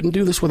partners. We couldn't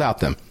do this without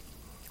them.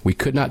 We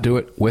could not do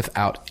it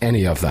without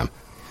any of them.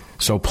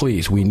 So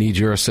please, we need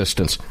your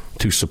assistance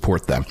to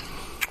support them.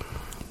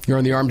 You're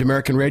on the Armed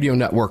American Radio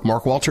Network.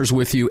 Mark Walters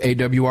with you,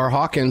 AWR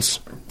Hawkins,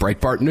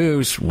 Breitbart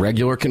News,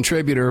 regular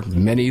contributor,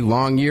 many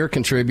long-year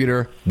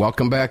contributor.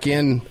 Welcome back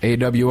in,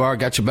 AWR.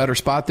 Got you a better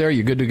spot there?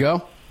 You good to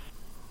go?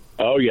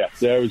 Oh, yeah.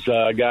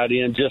 Got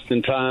in just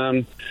in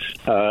time.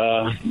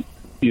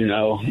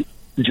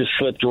 Just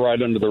slipped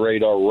right under the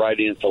radar right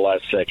in at the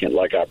last second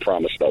like I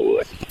promised I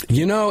would.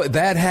 You know,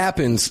 that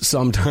happens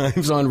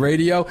sometimes on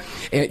radio.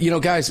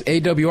 And, guys,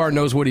 AWR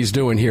knows what he's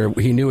doing here.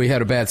 He knew he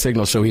had a bad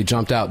signal, so he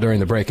jumped out during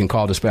the break and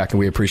called us back, and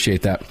we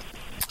appreciate that.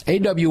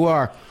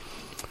 AWR,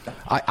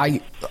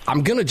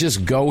 I'm going to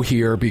just go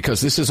here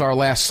because this is our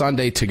last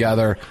Sunday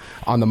together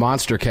on the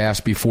Monster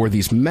Cast before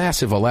these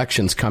massive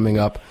elections coming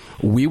up.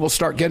 We will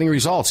start getting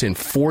results in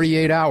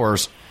 48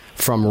 hours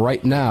from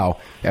right now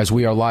as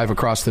we are live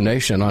across the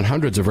nation on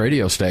hundreds of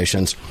radio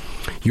stations.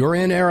 You're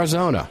in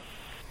Arizona.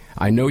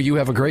 I know you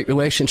have a great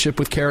relationship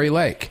with Kari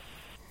Lake.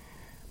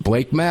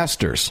 Blake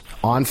Masters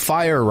on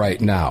fire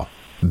right now.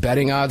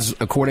 Betting odds,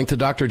 according to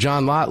Dr.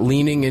 John Lott,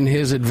 leaning in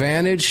his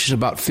advantage,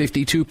 about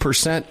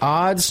 52%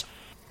 odds.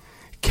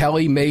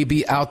 Kelly may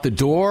be out the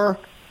door.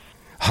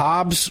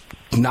 Hobbs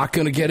not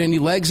going to get any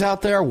legs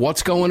out there.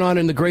 What's going on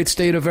in the great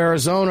state of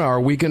Arizona? Are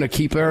we going to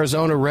keep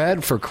Arizona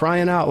red? For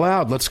crying out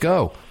loud, let's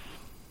go.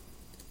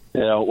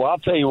 Yeah, well, I'll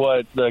tell you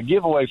what, the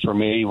giveaway for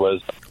me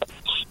was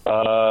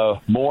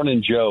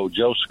Morning Joe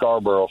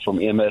Scarborough from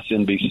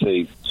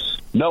MSNBC.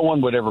 No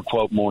one would ever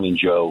quote Morning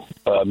Joe.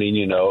 I mean,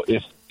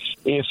 if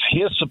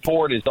his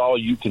support is all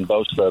you can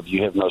boast of,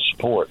 you have no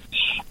support.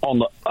 On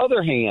the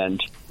other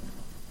hand,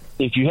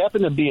 if you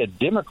happen to be a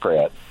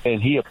Democrat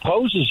and he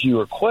opposes you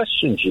or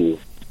questions you,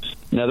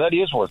 now that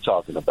is worth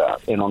talking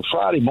about. And on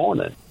Friday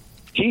morning,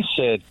 he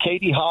said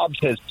Katie Hobbs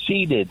has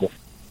ceded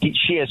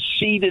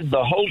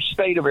the whole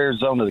state of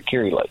Arizona to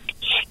Kari Lake.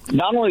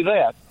 Not only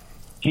that,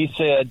 he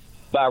said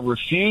by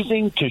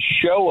refusing to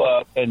show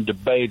up and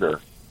debate her,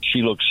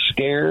 she looks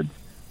scared.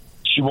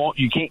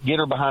 You can't get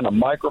her behind a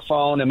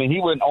microphone. I mean,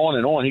 he went on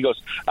and on. He goes,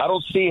 I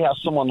don't see how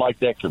someone like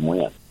that can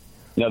win.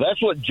 Now,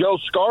 that's what Joe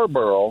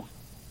Scarborough,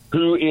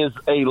 who is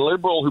a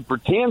liberal who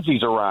pretends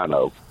he's a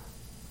rhino,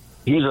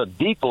 he's a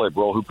deep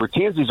liberal who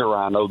pretends he's a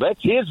rhino,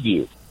 that's his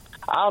view.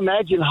 I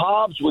imagine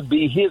Hobbs would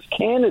be his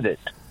candidate,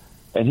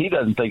 and he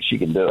doesn't think she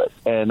can do it.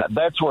 And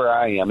that's where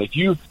I am. If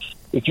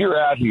you're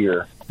out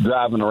here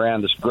driving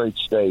around this great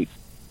state,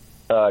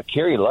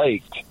 Kari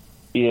Lake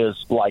is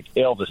like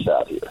Elvis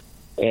out here.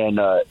 And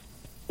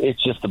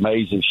it's just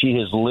amazing. She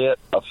has lit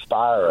a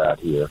fire out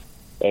here,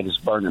 and it's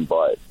burning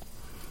bright.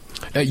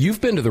 You've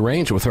been to the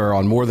range with her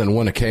on more than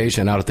one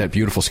occasion out at that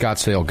beautiful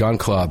Scottsdale Gun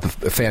Club,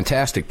 a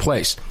fantastic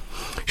place.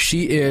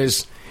 She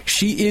is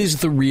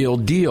the real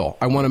deal.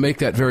 I want to make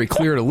that very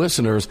clear to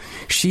listeners.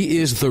 She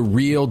is the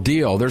real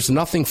deal. There's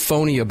nothing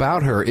phony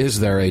about her, is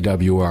there,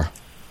 AWR?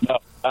 No,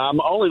 I'm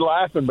only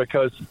laughing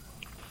because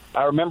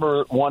I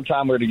remember one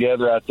time we were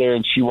together out there,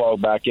 and she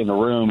walked back in the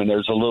room, and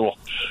there's a little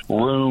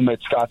room at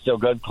Scottsdale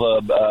Gun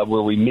Club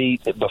where we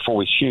meet before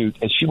we shoot,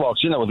 and she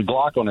walks in there with a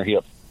Glock on her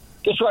hip,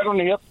 just right on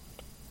the hip.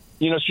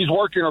 She's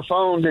working her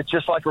phone. It's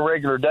just like a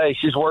regular day.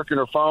 She's working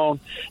her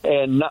phone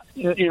and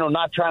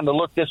not trying to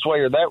look this way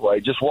or that way.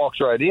 Just walks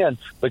right in,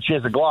 but she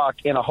has a Glock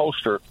in a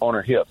holster on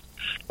her hip.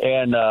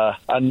 And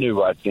I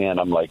knew right then.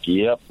 I'm like,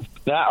 yep.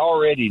 Now, I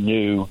already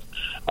knew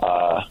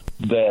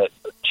that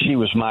she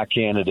was my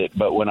candidate,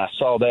 but when I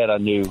saw that, I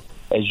knew,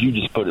 as you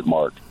just put it,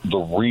 Mark, the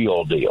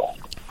real deal.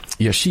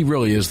 Yeah, she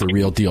really is the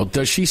real deal.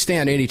 Does she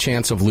stand any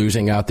chance of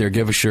losing out there?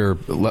 Give us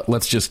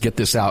let's just get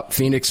this out.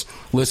 Phoenix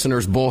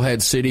listeners,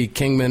 Bullhead City,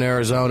 Kingman,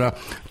 Arizona,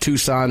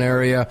 Tucson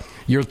area.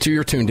 You're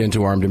tuned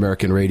into Armed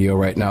American Radio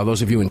right now.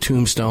 Those of you in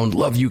Tombstone,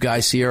 love you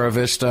guys, Sierra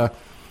Vista.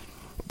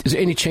 Is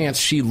there any chance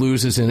she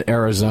loses in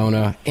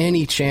Arizona?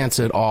 Any chance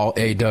at all,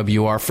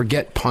 AWR?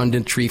 Forget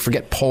punditry,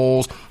 forget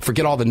polls,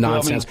 forget all the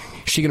nonsense.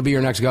 Is she going to be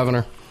your next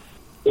governor?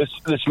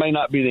 This may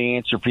not be the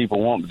answer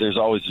people want, but there's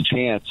always a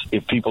chance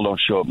if people don't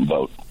show up and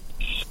vote.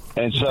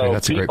 And so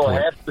people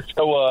have to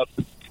show up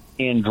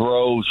in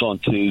droves on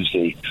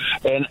Tuesday.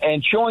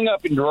 And showing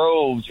up in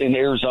droves in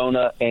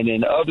Arizona and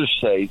in other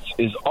states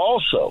is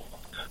also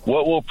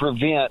what will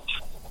prevent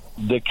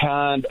the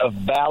kind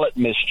of ballot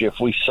mischief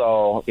we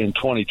saw in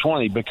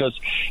 2020. Because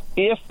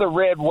if the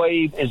red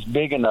wave is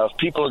big enough,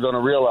 people are going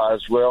to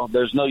realize, well,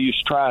 there's no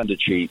use trying to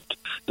cheat.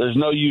 There's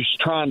no use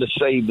trying to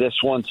save this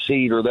one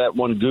seat or that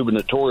one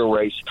gubernatorial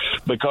race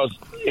because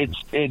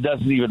it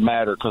doesn't even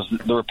matter because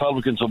the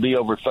Republicans will be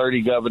over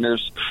 30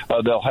 governors.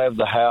 They'll have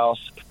the House.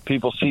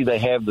 People see they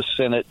have the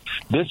Senate.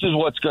 This is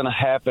what's going to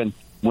happen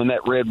when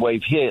that red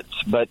wave hits.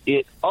 But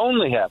it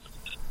only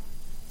happens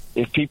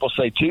if people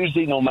say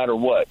Tuesday, no matter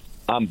what,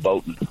 I'm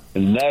voting.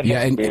 And that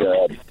has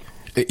to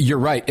be you're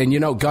right.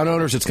 And, gun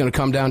owners, it's going to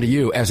come down to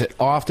you, as it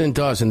often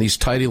does in these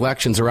tight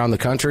elections around the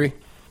country.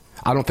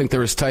 I don't think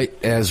they're as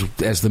tight as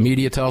the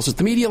media tells us.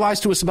 The media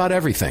lies to us about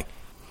everything.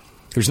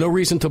 There's no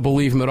reason to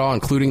believe them at all,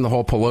 including the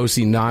whole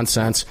Pelosi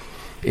nonsense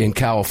in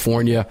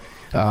California.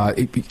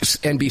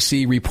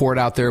 NBC report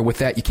out there with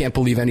that. You can't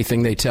believe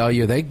anything they tell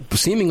you. They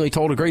seemingly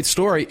told a great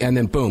story, and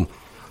then, boom,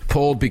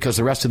 pulled because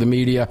the rest of the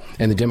media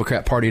and the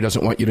Democrat Party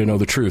doesn't want you to know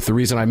the truth. The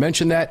reason I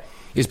mention that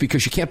is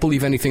because you can't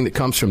believe anything that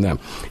comes from them.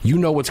 You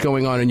know what's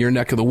going on in your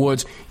neck of the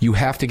woods. You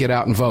have to get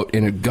out and vote.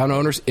 And gun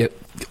owners, it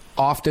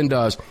often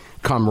does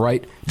come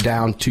right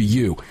down to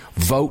you.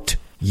 Vote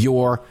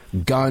your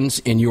guns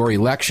in your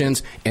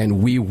elections,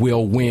 and we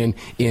will win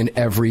in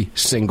every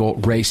single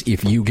race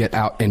if you get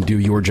out and do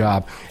your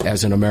job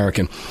as an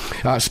American.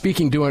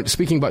 Speaking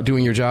about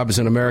doing your job as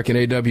an American,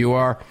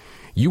 AWR,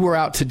 you were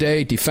out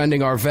today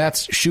defending our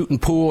vets, shooting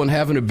pool and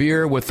having a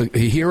beer with the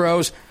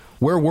heroes.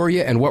 Where were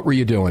you, and what were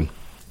you doing?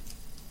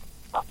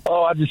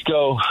 Oh, I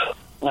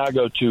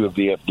go to a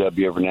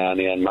VFW every now and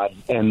then,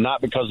 and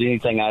not because of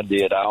anything I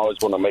did. I always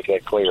want to make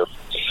that clear.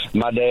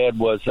 My dad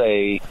was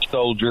a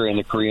soldier in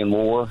the Korean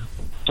War.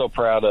 So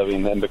proud of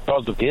him, and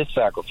because of his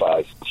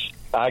sacrifice,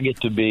 I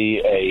get to be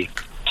a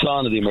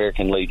son of the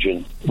American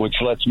Legion, which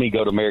lets me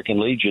go to American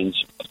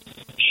Legions,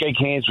 shake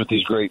hands with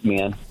these great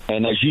men,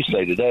 and as you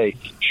say today,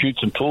 shoot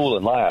some pool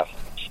and laugh.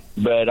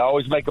 But I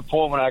always make a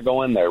point when I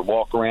go in there,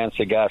 walk around and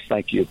say, guys,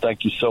 thank you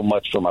so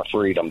much for my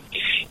freedom.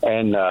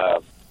 And I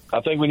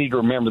think we need to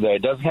remember that.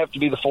 It doesn't have to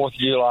be the 4th of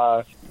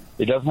July.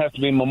 It doesn't have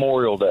to be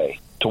Memorial Day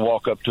to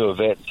walk up to a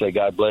vet and say,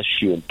 God bless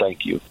you and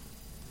thank you.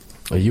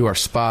 You are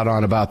spot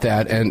on about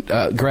that. And,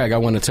 Greg, I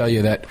want to tell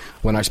you that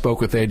when I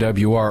spoke with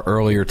AWR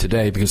earlier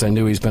today, because I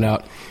knew he's been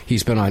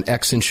on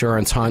X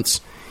Insurance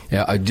hunts,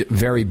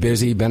 very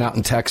busy, been out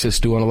in Texas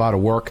doing a lot of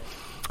work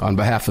on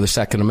behalf of the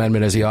Second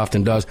Amendment, as he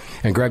often does.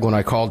 And, Greg, when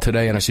I called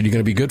today and I said, you going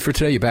to be good for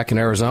today? You back in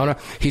Arizona?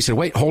 He said,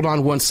 wait, hold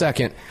on 1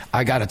 second.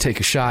 I got to take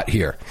a shot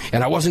here.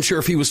 And I wasn't sure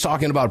if he was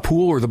talking about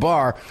pool or the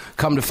bar.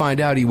 Come to find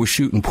out he was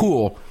shooting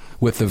pool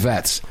with the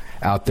vets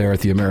out there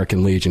at the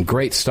American Legion.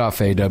 Great stuff,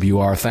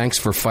 AWR. Thanks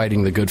for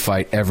fighting the good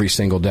fight every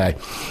single day.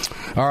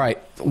 All right,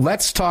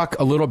 let's talk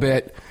a little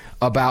bit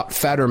about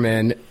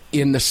Fetterman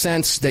in the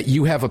sense that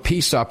you have a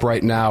piece up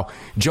right now.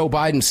 Joe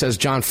Biden says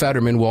John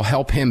Fetterman will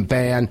help him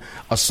ban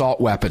assault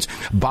weapons.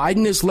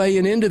 Biden is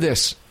laying into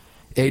this,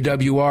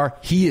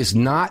 AWR. He is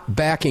not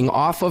backing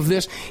off of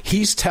this.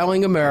 He's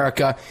telling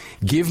America,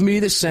 give me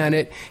the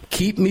Senate,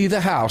 keep me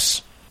the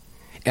House,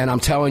 and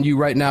I'm telling you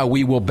right now,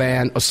 we will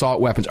ban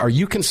assault weapons. Are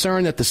you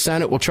concerned that the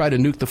Senate will try to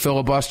nuke the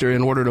filibuster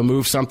in order to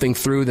move something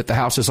through that the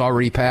House has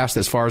already passed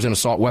as far as an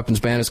assault weapons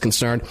ban is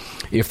concerned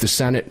if the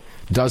Senate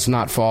does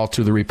not fall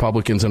to the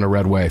Republicans in a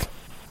red wave?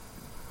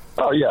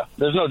 Oh, yeah.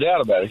 There's no doubt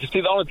about it. You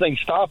see, the only thing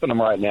stopping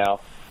them right now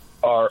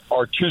are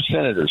two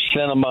senators,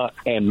 Sinema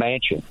and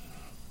Manchin.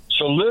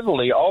 So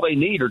literally all they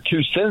need are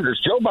two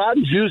senators. Joe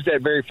Biden's used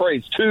that very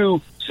phrase,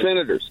 two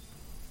senators.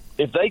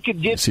 If they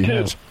could get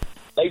two,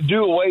 they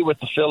do away with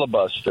the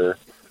filibuster,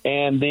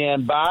 and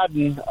then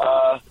Biden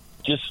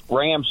just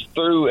rams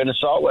through an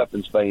assault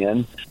weapons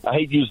ban. I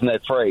hate using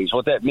that phrase.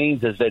 What that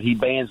means is that he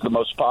bans the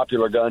most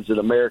popular guns in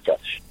America,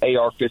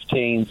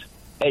 AR-15s,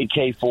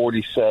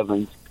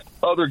 AK-47s,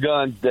 other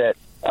guns that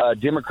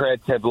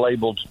Democrats have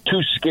labeled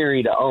too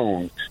scary to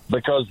own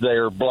because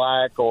they're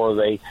black or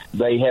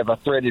they have a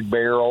threaded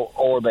barrel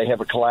or they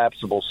have a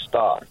collapsible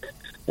stock.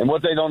 And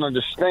what they don't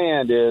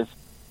understand is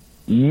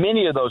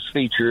many of those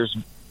features,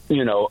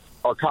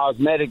 are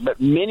cosmetic, but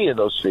many of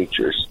those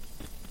features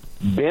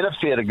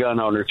benefit a gun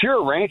owner. If you're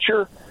a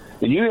rancher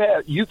and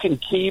you can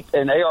keep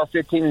an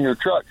AR-15 in your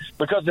truck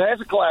because it has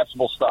a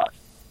collapsible stock.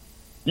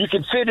 You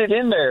can fit it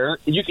in there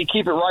and you can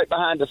keep it right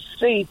behind a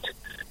seat,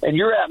 and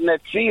you're out in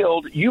that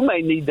field, you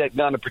may need that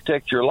gun to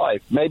protect your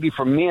life, maybe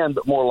from men,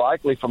 but more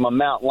likely from a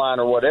mountain lion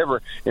or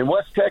whatever. In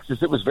West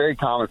Texas, it was very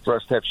common for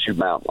us to have to shoot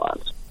mountain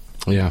lions.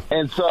 Yeah.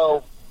 And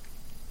so,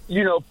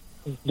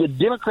 the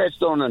Democrats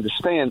don't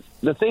understand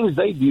the things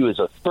they view as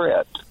a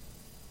threat.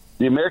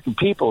 The American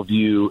people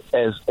view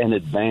as an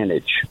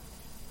advantage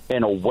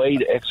and a way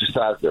to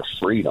exercise their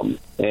freedom.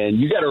 And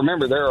you got to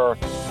remember, there are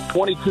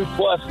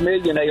 22+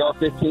 million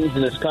AR-15s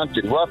in this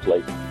country,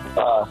 roughly.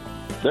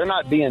 They're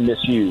not being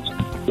misused.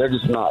 They're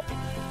just not.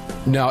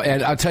 No,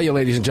 and I'll tell you,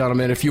 ladies and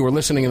gentlemen, if you were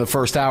listening in the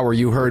first hour,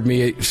 you heard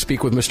me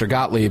speak with Mr.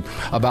 Gottlieb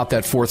about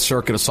that Fourth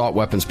Circuit assault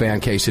weapons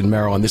ban case in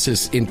Maryland. This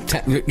is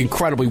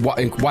incredibly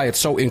why it's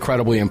so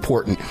incredibly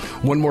important.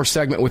 One more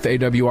segment with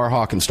AWR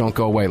Hawkins. Don't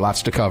go away.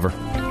 Lots to cover.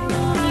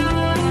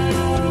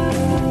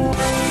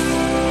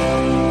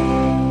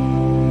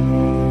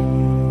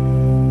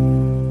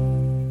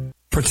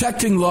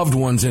 Protecting loved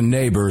ones and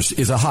neighbors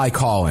is a high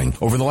calling.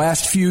 Over the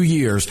last few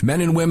years,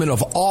 men and women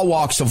of all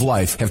walks of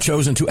life have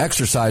chosen to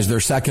exercise their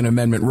Second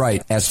Amendment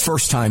right as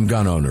first-time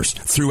gun owners.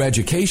 Through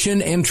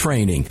education and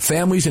training,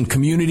 families and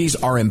communities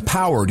are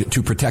empowered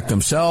to protect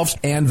themselves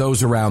and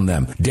those around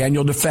them.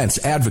 Daniel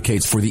Defense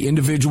advocates for the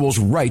individual's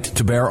right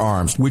to bear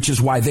arms, which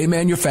is why they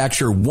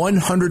manufacture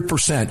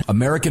 100%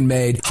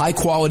 American-made,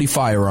 high-quality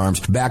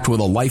firearms backed with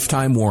a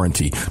lifetime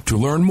warranty. To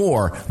learn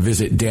more,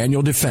 visit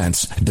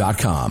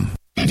DanielDefense.com.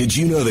 Did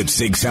you know that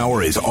Sig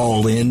Sauer is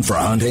all in for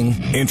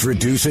hunting?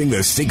 Introducing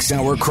the Sig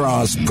Sauer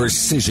Cross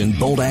Precision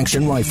Bolt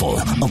Action Rifle.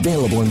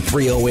 Available in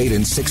 .308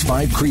 and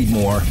 6.5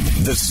 Creedmoor.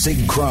 The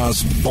Sig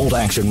Cross Bolt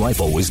Action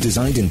Rifle was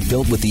designed and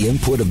built with the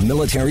input of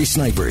military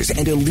snipers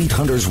and elite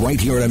hunters right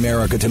here in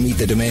America to meet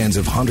the demands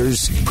of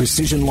hunters,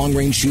 precision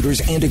long-range shooters,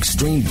 and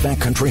extreme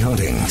backcountry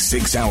hunting.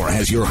 Sig Sauer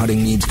has your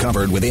hunting needs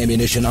covered with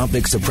ammunition,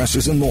 optics,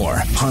 suppressors, and more.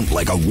 Hunt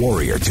like a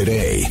warrior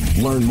today.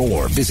 Learn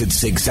more. Visit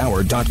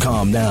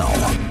SigSauer.com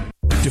now.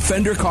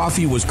 Defender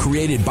Coffee was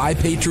created by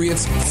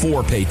patriots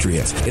for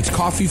patriots. It's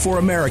coffee for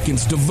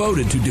Americans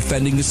devoted to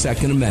defending the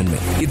Second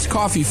Amendment. It's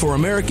coffee for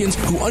Americans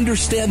who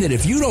understand that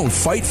if you don't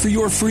fight for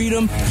your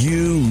freedom,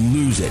 you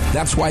lose it.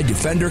 That's why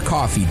Defender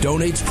Coffee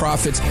donates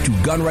profits to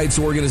gun rights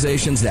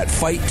organizations that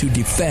fight to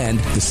defend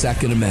the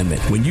Second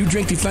Amendment. When you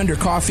drink Defender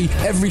Coffee,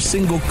 every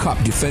single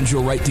cup defends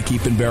your right to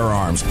keep and bear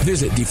arms.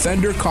 Visit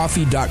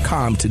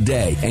DefenderCoffee.com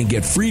today and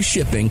get free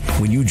shipping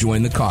when you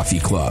join the coffee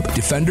club.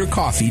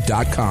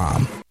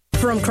 DefenderCoffee.com.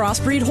 From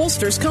Crossbreed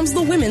Holsters comes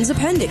the Women's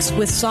Appendix.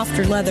 With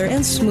softer leather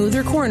and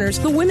smoother corners,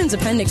 the Women's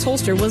Appendix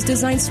holster was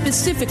designed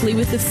specifically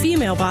with the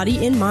female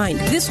body in mind.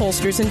 This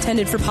holster is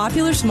intended for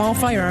popular small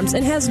firearms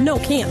and has no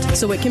cant,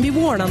 so it can be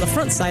worn on the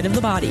front side of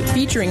the body.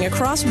 Featuring a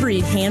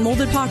crossbreed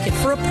hand-molded pocket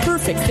for a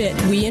perfect fit,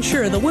 we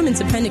ensure the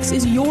Women's Appendix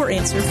is your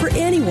answer for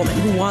any woman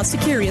who wants to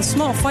carry a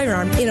small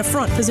firearm in a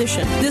front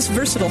position. This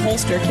versatile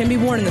holster can be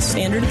worn in the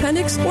standard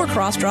appendix or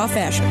cross-draw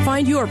fashion.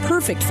 Find your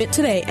perfect fit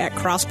today at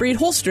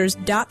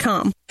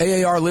crossbreedholsters.com.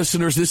 AAR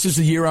listeners, this is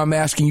the year I'm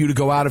asking you to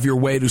go out of your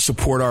way to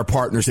support our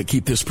partners that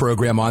keep this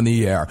program on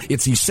the air.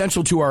 It's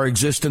essential to our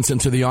existence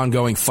and to the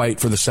ongoing fight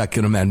for the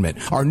Second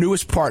Amendment. Our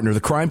newest partner, the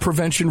Crime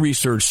Prevention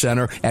Research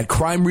Center at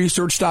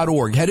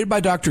crimeresearch.org, headed by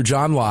Dr.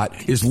 John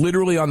Lott, is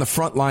literally on the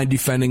front line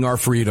defending our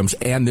freedoms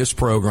and this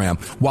program.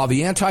 While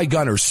the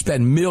anti-gunners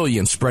spend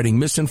millions spreading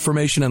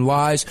misinformation and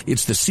lies,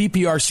 it's the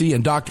CPRC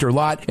and Dr.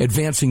 Lott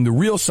advancing the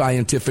real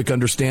scientific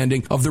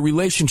understanding of the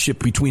relationship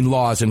between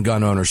laws and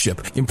gun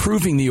ownership,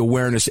 improving the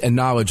awareness and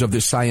knowledge of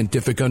this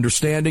scientific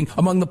understanding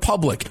among the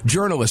public,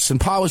 journalists, and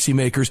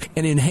policymakers,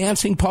 and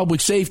enhancing public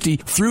safety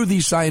through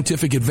these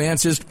scientific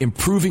advances,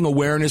 improving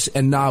awareness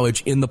and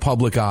knowledge in the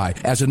public eye.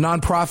 As a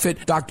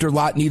nonprofit, Dr.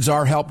 Lott needs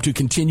our help to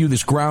continue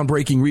this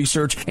groundbreaking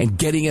research and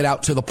getting it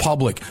out to the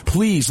public.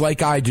 Please,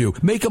 like I do,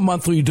 make a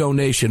monthly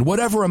donation,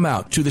 whatever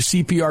amount, to the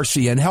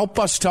CPRC and help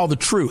us tell the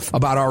truth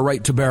about our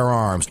right to bear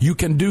arms. You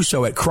can do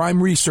so at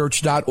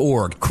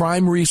crimeresearch.org.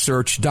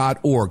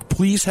 crimeresearch.org.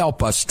 Please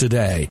help us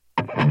today.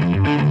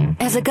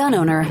 As a gun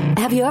owner,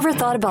 have you ever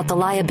thought about the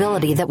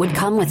liability that would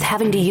come with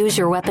having to use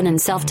your weapon in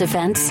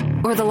self-defense?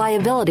 Or the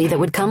liability that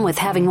would come with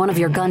having one of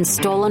your guns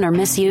stolen or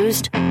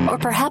misused? Or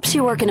perhaps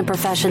you work in a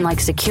profession like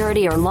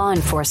security or law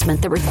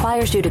enforcement that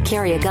requires you to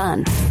carry a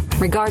gun.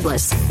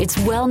 Regardless, it's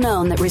well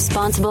known that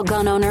responsible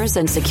gun owners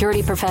and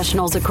security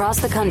professionals across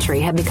the country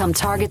have become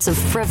targets of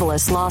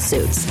frivolous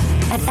lawsuits.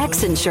 At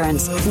X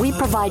Insurance, we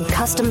provide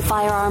custom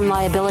firearm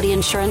liability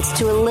insurance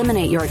to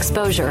eliminate your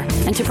exposure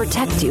and to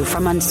protect you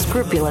from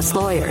unscrupulous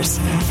lawyers.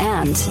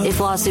 And if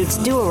lawsuits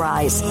do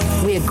arise,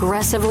 we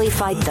aggressively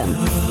fight them.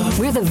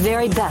 We're the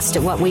very best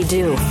at what we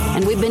do,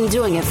 and we've been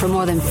doing it for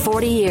more than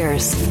 40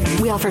 years.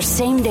 We offer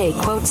same-day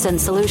quotes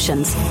and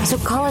solutions, so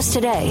call us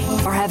today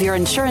or have your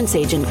insurance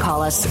agent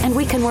call us, and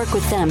we can work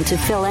with them to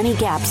fill any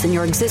gaps in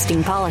your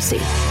existing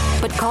policy.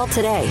 But call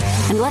today,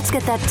 and let's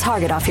get that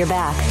target off your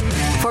back.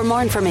 For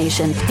more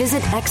information,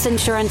 visit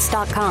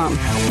xinsurance.com.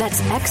 That's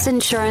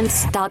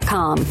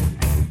xinsurance.com.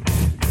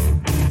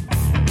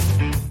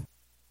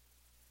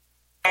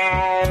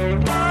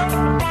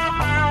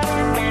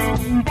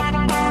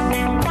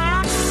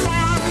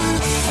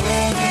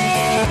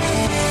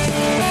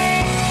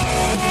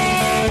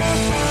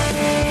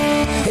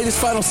 This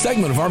final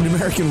segment of Armed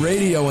American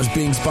Radio is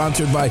being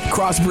sponsored by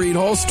Crossbreed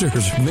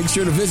Holsters. Make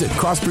sure to visit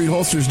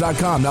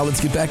crossbreedholsters.com. Now let's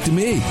get back to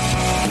me.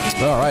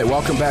 All right,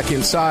 welcome back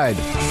inside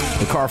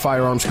the Car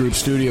Firearms Group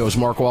studios.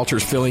 Mark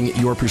Walters filling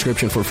your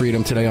prescription for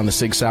freedom today on the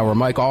Sig Sauer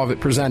Mike. All of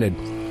it presented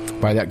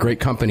by that great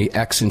company,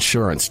 X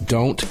Insurance.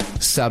 Don't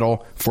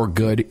settle for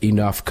good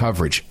enough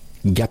coverage.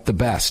 Get the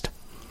best.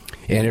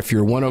 And if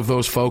you're one of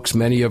those folks,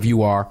 many of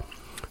you are,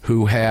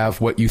 who have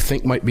what you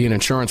think might be an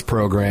insurance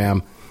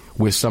program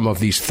with some of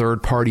these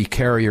third-party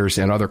carriers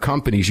and other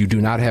companies, you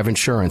do not have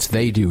insurance.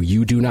 They do.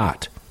 You do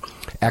not.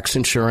 X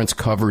Insurance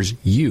covers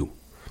you.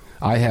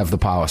 I have the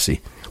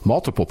policy,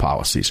 multiple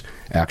policies,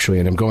 actually,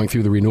 and I'm going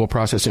through the renewal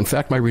process. In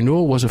fact, my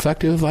renewal was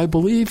effective, I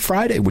believe,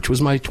 Friday, which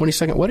was my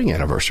 22nd wedding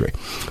anniversary.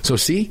 So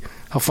see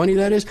how funny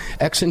that is?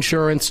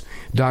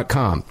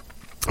 xinsurance.com.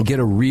 Get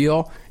a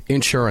real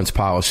insurance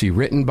policy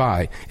written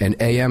by an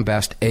AM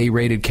Best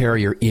A-rated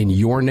carrier in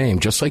your name,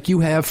 just like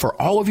you have for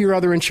all of your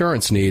other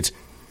insurance needs,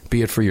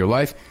 be it for your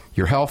life,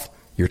 your health,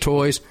 your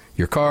toys,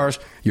 your cars,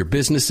 your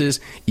businesses,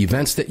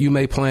 events that you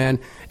may plan,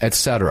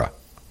 etc.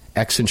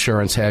 X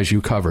Insurance has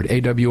you covered.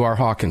 AWR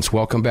Hawkins,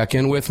 welcome back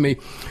in with me.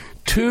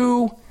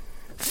 Two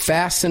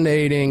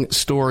fascinating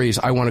stories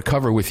I want to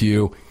cover with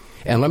you,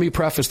 and let me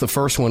preface the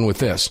first one with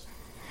this.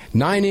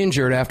 9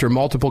 injured after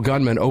multiple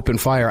gunmen opened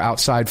fire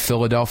outside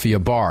Philadelphia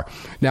bar.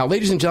 Now,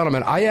 ladies and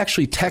gentlemen, I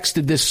actually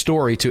texted this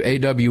story to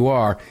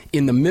AWR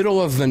in the middle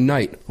of the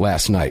night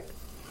last night.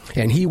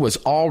 And he was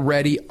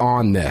already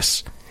on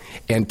this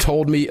and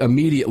told me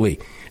immediately,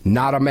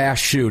 not a mass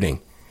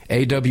shooting.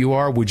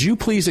 AWR, would you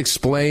please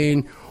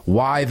explain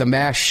why the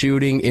mass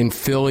shooting in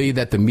Philly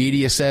that the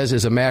media says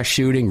is a mass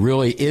shooting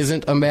really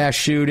isn't a mass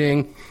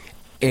shooting,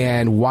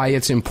 and why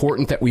it's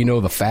important that we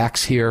know the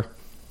facts here?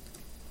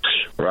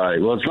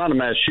 Right. Well, it's not a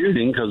mass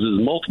shooting because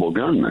there's multiple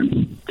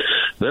gunmen.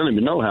 They don't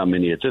even know how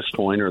many at this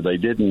point, or they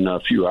didn't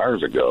a few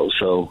hours ago.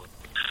 So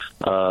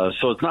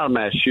it's not a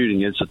mass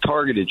shooting. It's a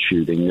targeted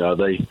shooting.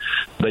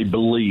 They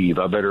believe.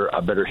 I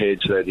better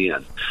hedge that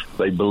in.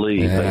 They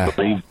believe. Yeah. They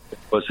believe it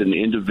was an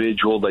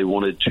individual they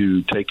wanted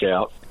to take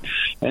out,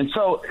 and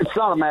so it's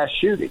not a mass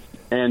shooting.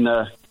 And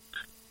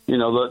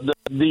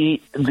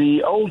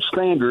the old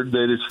standard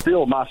that is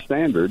still my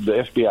standard,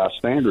 the FBI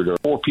standard, are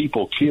 4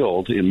 people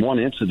killed in one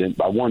incident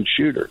by one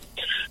shooter.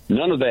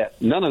 None of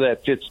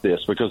that fits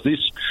this, because this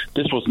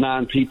was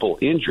 9 people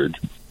injured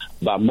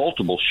by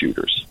multiple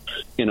shooters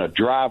in a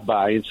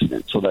drive-by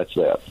incident. So that's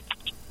that.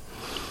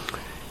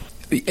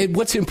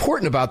 What's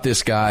important about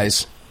this,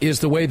 guys, is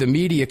the way the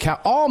media,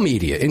 all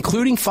media,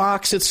 including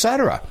Fox,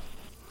 etc.,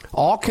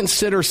 all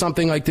consider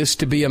something like this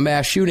to be a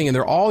mass shooting, and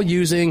they're all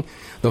using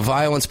the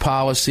violence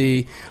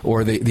policy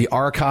or the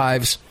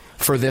archives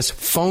for this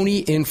phony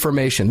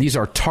information. These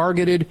are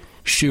targeted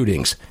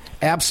shootings.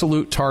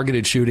 Absolute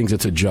targeted shootings.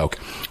 It's a joke.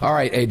 All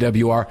right,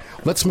 AWR,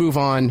 let's move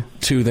on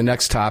to the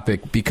next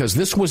topic, because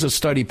this was a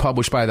study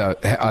published by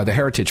the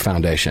Heritage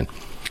Foundation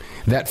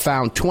that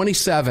found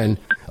 27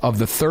 of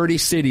the 30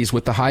 cities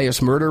with the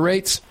highest murder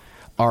rates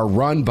are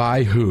run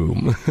by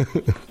whom?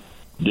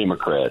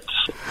 Democrats.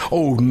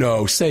 Oh,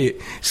 no. Say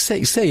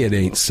it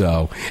ain't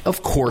so.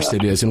 Of course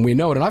it is, and we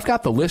know it. And I've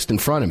got the list in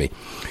front of me.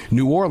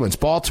 New Orleans,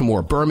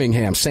 Baltimore,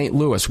 Birmingham, St.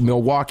 Louis,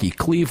 Milwaukee,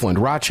 Cleveland,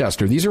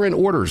 Rochester. These are in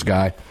orders,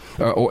 guys.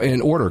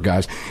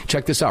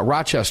 Check this out.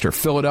 Rochester,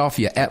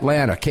 Philadelphia,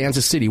 Atlanta,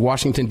 Kansas City,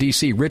 Washington,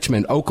 D.C.,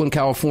 Richmond, Oakland,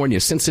 California,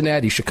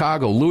 Cincinnati,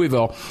 Chicago,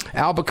 Louisville,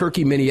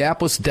 Albuquerque,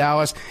 Minneapolis,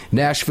 Dallas,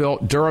 Nashville,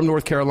 Durham,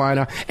 North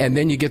Carolina, and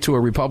then you get to a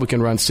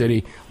Republican-run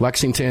city,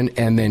 Lexington,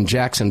 and then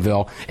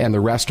Jacksonville, and the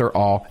rest are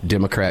all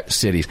Democrat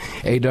cities.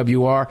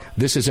 AWR,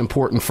 this is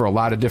important for a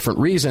lot of different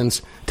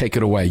reasons. Take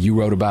it away. You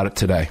wrote about it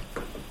today.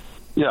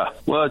 Yeah,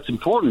 well, it's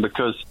important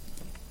because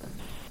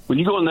when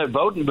you go in that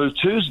voting booth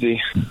Tuesday,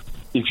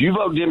 if you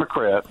vote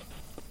Democrat,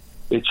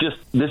 this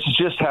is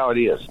just how it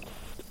is.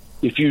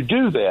 If you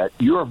do that,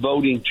 you're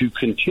voting to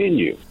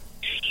continue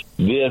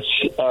this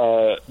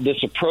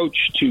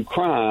approach to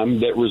crime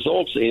that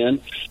results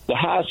in the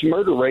highest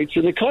murder rates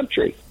in the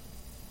country.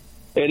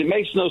 And it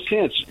makes no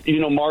sense. You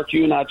know, Mark,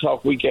 you and I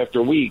talk week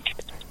after week.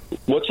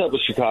 What's up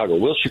with Chicago?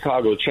 Will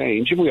Chicago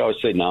change? And we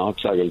always say, no,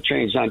 it's not going to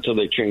change, not until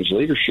they change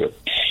leadership.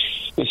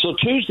 And so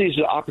Tuesday's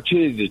an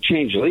opportunity to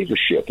change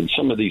leadership in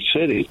some of these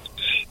cities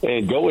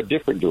and go a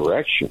different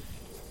direction.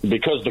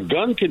 Because the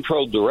gun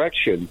control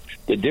direction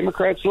that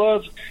Democrats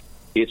love,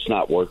 it's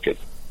not working.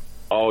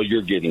 All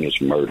you're getting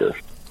is murder.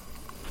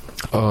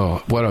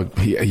 Oh,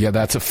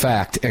 that's a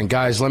fact. And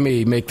guys, let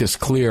me make this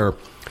clear.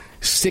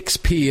 6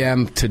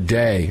 p.m.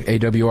 today,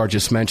 AWR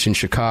just mentioned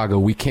Chicago.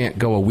 We can't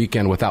go a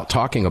weekend without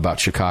talking about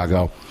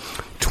Chicago.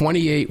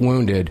 28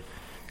 wounded,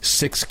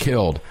 6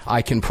 killed.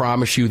 I can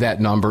promise you that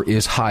number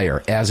is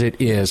higher, as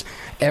it is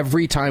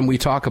every time we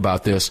talk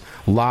about this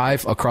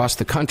live across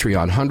the country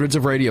on hundreds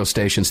of radio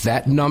stations.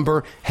 That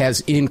number has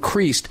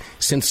increased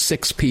since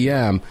 6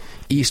 p.m.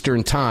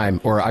 Eastern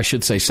Time, or I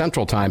should say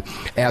Central Time,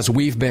 as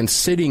we've been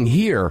sitting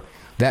here.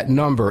 That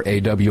number,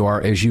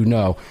 AWR, as you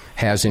know,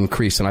 has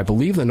increased. And I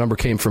believe the number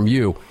came from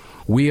you.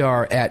 We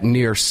are at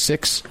near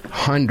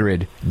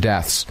 600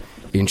 deaths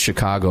in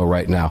Chicago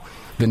right now.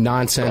 The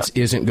nonsense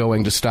isn't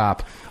going to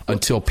stop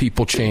until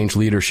people change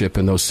leadership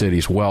in those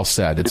cities. Well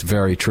said. It's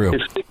very true.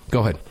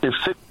 Go ahead. If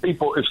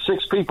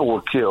six people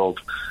were killed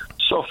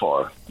so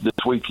far this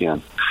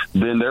weekend,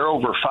 then they're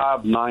over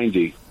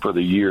 590 for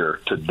the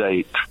year to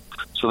date.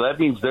 So that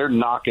means they're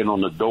knocking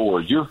on the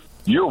door.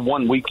 You're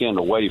one weekend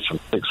away from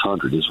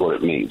 600 is what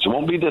it means. It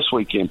won't be this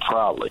weekend,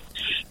 probably.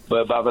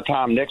 But by the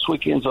time next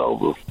weekend's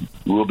over,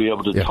 we'll be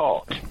able to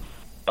talk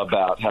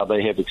about how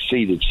they have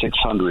exceeded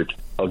 600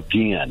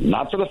 again.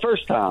 Not for the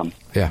first time,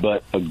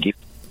 but again.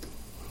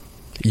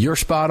 You're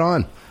spot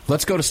on.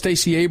 Let's go to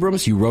Stacey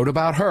Abrams. You wrote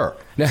about her.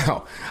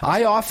 Now,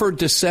 I offered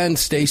to send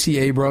Stacey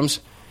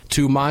Abrams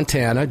to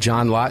Montana.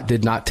 John Lott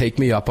did not take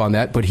me up on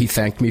that, but he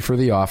thanked me for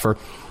the offer.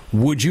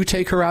 Would you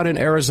take her out in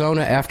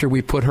Arizona after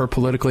we put her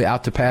politically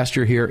out to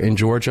pasture here in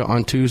Georgia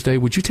on Tuesday?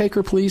 Would you take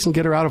her, please, and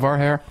get her out of our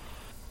hair?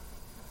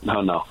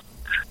 No.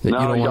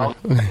 Y'all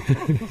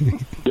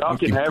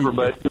can have her,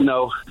 but,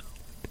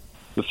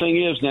 the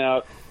thing is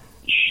now,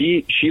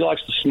 she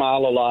likes to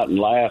smile a lot and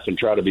laugh and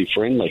try to be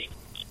friendly.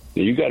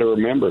 You got to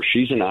remember,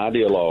 she's an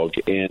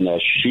ideologue,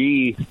 and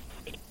she,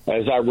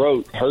 as I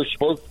wrote,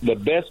 the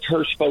best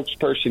her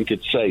spokesperson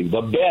could say,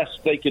 the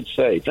best they could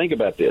say, think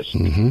about this,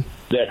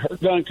 that her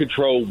gun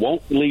control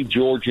won't leave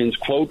Georgians,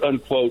 quote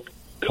unquote,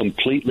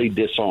 completely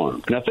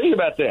disarmed. Now think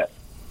about that.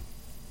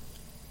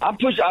 I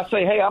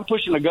say, hey, I'm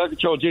pushing the gun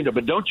control agenda,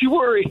 but don't you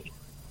worry,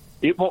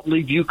 it won't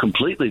leave you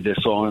completely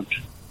disarmed.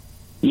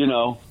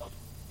 You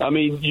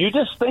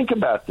just think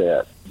about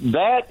that.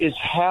 That is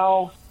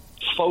how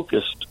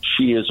focused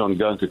she is on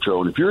gun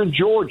control. And if you're in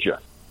Georgia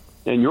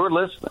and you're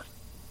listening,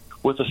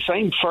 with the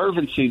same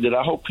fervency that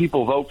I hope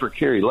people vote for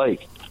Kari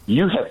Lake,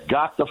 you have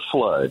got to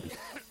flood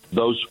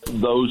those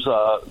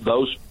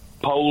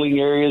polling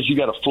areas. You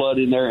got to flood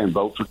in there and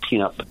vote for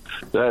Kemp.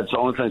 That's the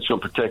only thing that's going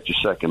to protect your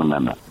Second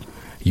Amendment.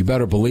 You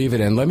better believe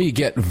it. And let me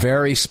get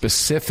very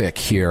specific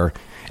here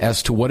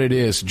as to what it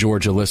is,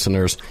 Georgia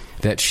listeners,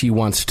 that she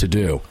wants to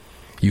do.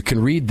 You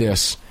can read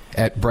this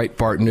at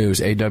Breitbart News.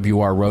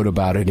 AWR wrote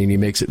about it, and he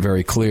makes it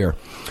very clear.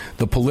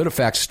 The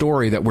PolitiFact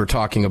story that we're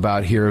talking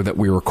about here that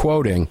we were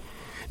quoting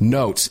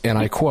notes, and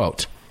I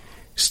quote,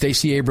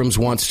 Stacey Abrams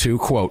wants to,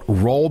 quote,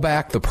 roll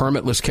back the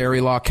permitless carry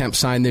law Kemp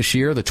signed this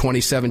year, the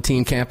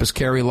 2017 campus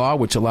carry law,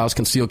 which allows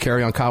concealed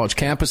carry on college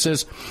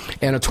campuses,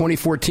 and a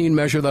 2014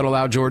 measure that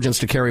allowed Georgians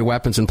to carry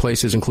weapons in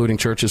places including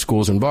churches,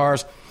 schools, and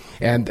bars.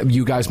 And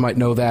you guys might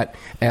know that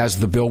as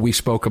the bill we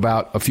spoke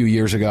about a few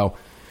years ago,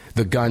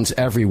 the Guns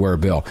Everywhere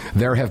bill.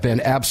 There have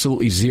been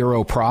absolutely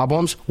zero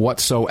problems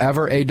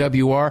whatsoever,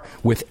 AWR,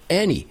 with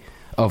any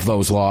of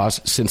those laws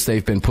since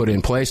they've been put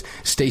in place.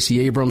 Stacey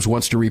Abrams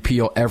wants to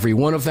repeal every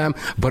one of them.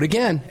 But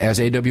again, as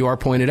AWR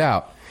pointed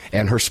out,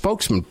 and her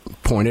spokesman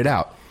pointed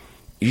out,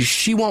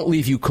 she won't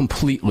leave you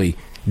completely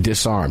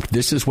disarmed.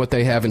 This is what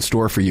they have in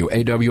store for you.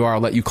 AWR, I'll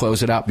let you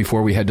close it out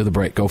before we head to the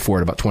break. Go for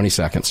it, about 20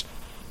 seconds.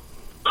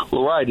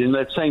 Well, right. In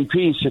that same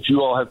piece, if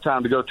you all have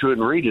time to go to it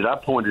and read it, I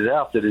pointed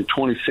out that in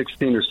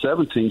 2016 or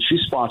 17, she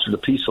sponsored a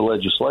piece of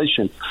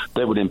legislation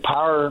that would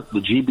empower the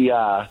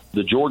GBI,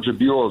 the Georgia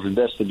Bureau of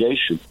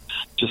Investigation,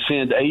 to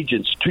send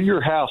agents to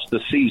your house to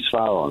seize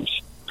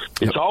firearms.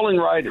 It's all in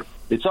writing.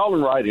 It's all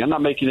in writing. I'm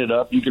not making it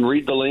up. You can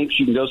read the links.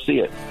 You can go see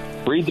it.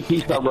 Read the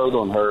piece I wrote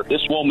on her.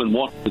 This woman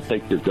wants to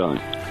take your gun.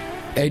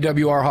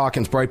 AWR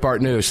Hawkins,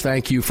 Breitbart News,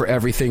 thank you for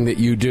everything that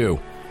you do.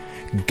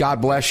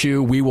 God bless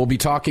you. We will be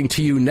talking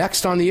to you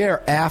next on the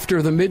air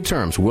after the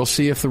midterms. We'll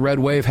see if the red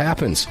wave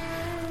happens.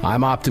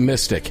 I'm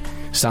optimistic.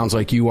 Sounds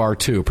like you are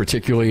too,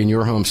 particularly in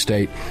your home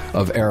state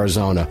of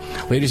Arizona.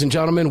 Ladies and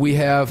gentlemen, we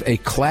have a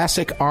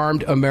classic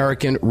Armed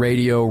American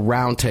Radio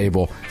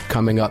Roundtable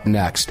coming up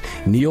next.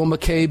 Neil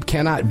McCabe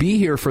cannot be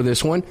here for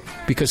this one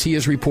because he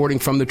is reporting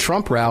from the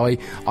Trump rally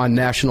on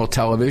national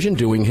television,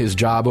 doing his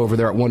job over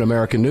there at One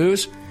American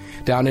News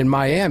down in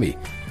Miami.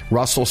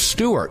 Russell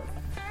Stewart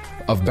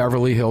of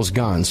Beverly Hills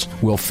Guns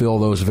will fill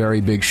those very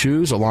big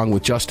shoes, along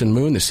with Justin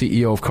Moon, the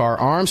CEO of Car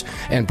Arms,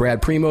 and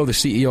Brad Primo, the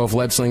CEO of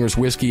Lead Slingers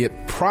Whiskey.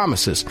 It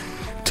promises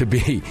to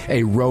be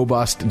a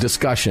robust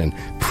discussion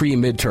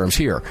pre-midterms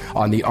here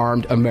on the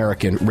Armed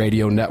American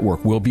Radio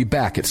Network. We'll be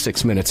back at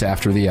 6 minutes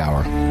after the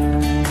hour.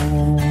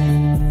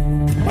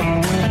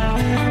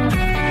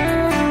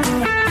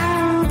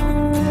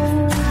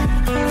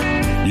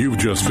 You've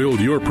just filled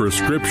your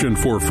prescription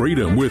for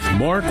freedom with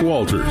Mark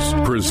Walters,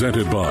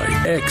 presented by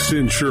X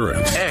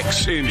Insurance.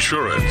 X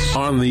Insurance.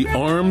 On the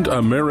Armed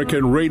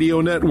American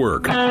Radio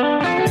Network.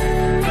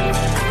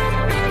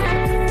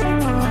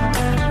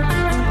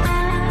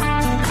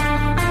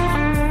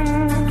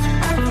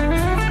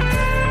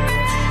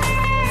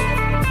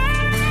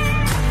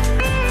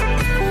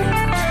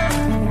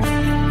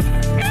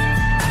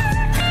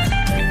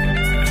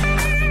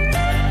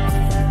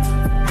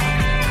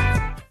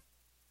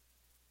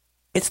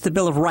 It's the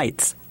Bill of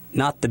Rights,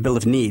 not the Bill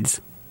of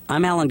Needs.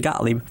 I'm Alan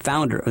Gottlieb,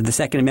 founder of the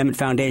Second Amendment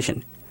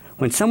Foundation.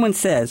 When someone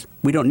says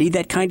we don't need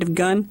that kind of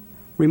gun,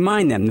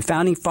 remind them the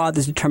Founding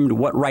Fathers determined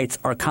what rights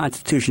our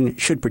Constitution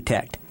should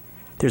protect.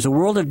 There's a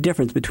world of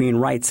difference between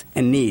rights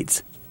and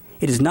needs.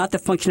 It is not the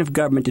function of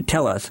government to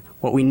tell us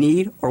what we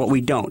need or what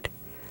we don't.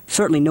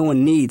 Certainly no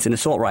one needs an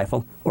assault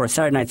rifle or a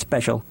Saturday Night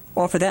Special,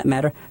 or for that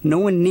matter, no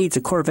one needs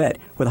a Corvette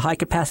with a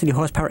high-capacity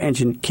horsepower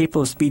engine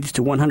capable of speeds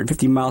to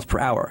 150 miles per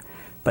hour.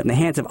 But in the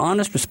hands of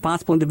honest,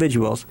 responsible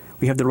individuals,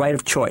 we have the right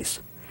of choice.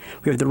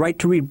 We have the right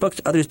to read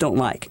books others don't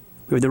like.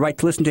 We have the right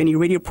to listen to any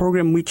radio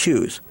program we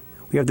choose.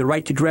 We have the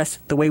right to dress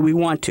the way we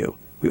want to.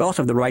 We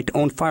also have the right to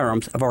own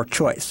firearms of our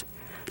choice.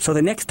 So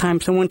the next time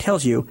someone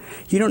tells you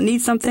you don't need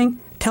something,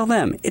 tell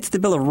them it's the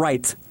Bill of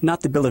Rights,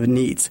 not the Bill of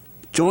Needs.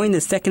 Join the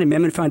Second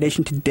Amendment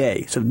Foundation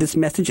today so that this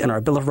message and our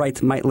Bill of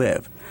Rights might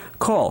live.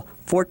 Call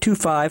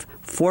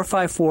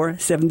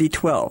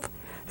 425-454-7012.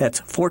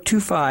 That's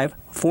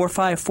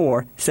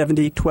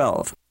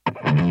 425-454-7012.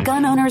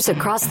 Gun owners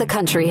across the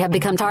country have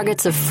become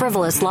targets of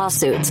frivolous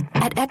lawsuits.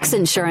 At X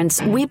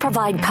Insurance, we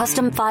provide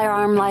custom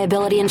firearm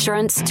liability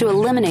insurance to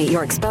eliminate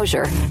your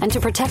exposure and to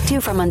protect you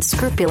from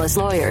unscrupulous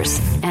lawyers.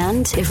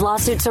 And if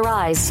lawsuits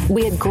arise,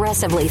 we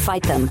aggressively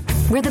fight them.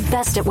 We're the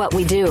best at what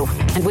we do,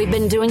 and we've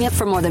been doing it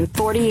for more than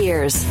 40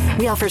 years.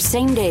 We offer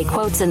same-day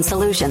quotes and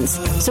solutions.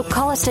 So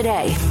call us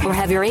today or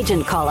have your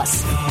agent call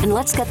us, and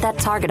let's get that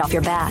target off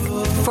your back.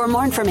 For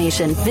more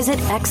information, visit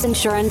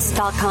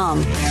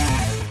xinsurance.com.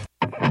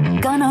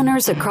 Gun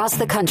owners across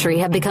the country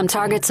have become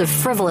targets of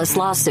frivolous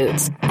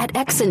lawsuits. At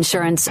X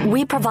Insurance,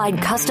 we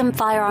provide custom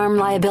firearm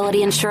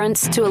liability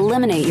insurance to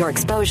eliminate your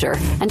exposure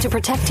and to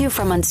protect you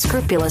from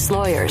unscrupulous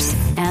lawyers.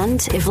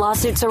 And if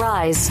lawsuits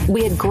arise,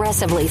 we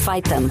aggressively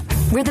fight them.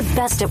 We're the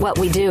best at what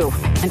we do,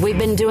 and we've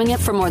been doing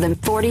it for more than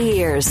 40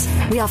 years.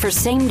 We offer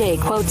same-day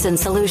quotes and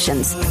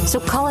solutions. So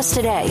call us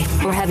today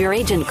or have your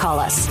agent call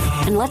us,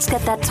 and let's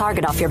get that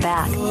target off your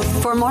back.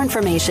 For more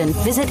information,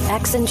 visit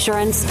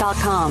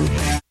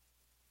xinsurance.com.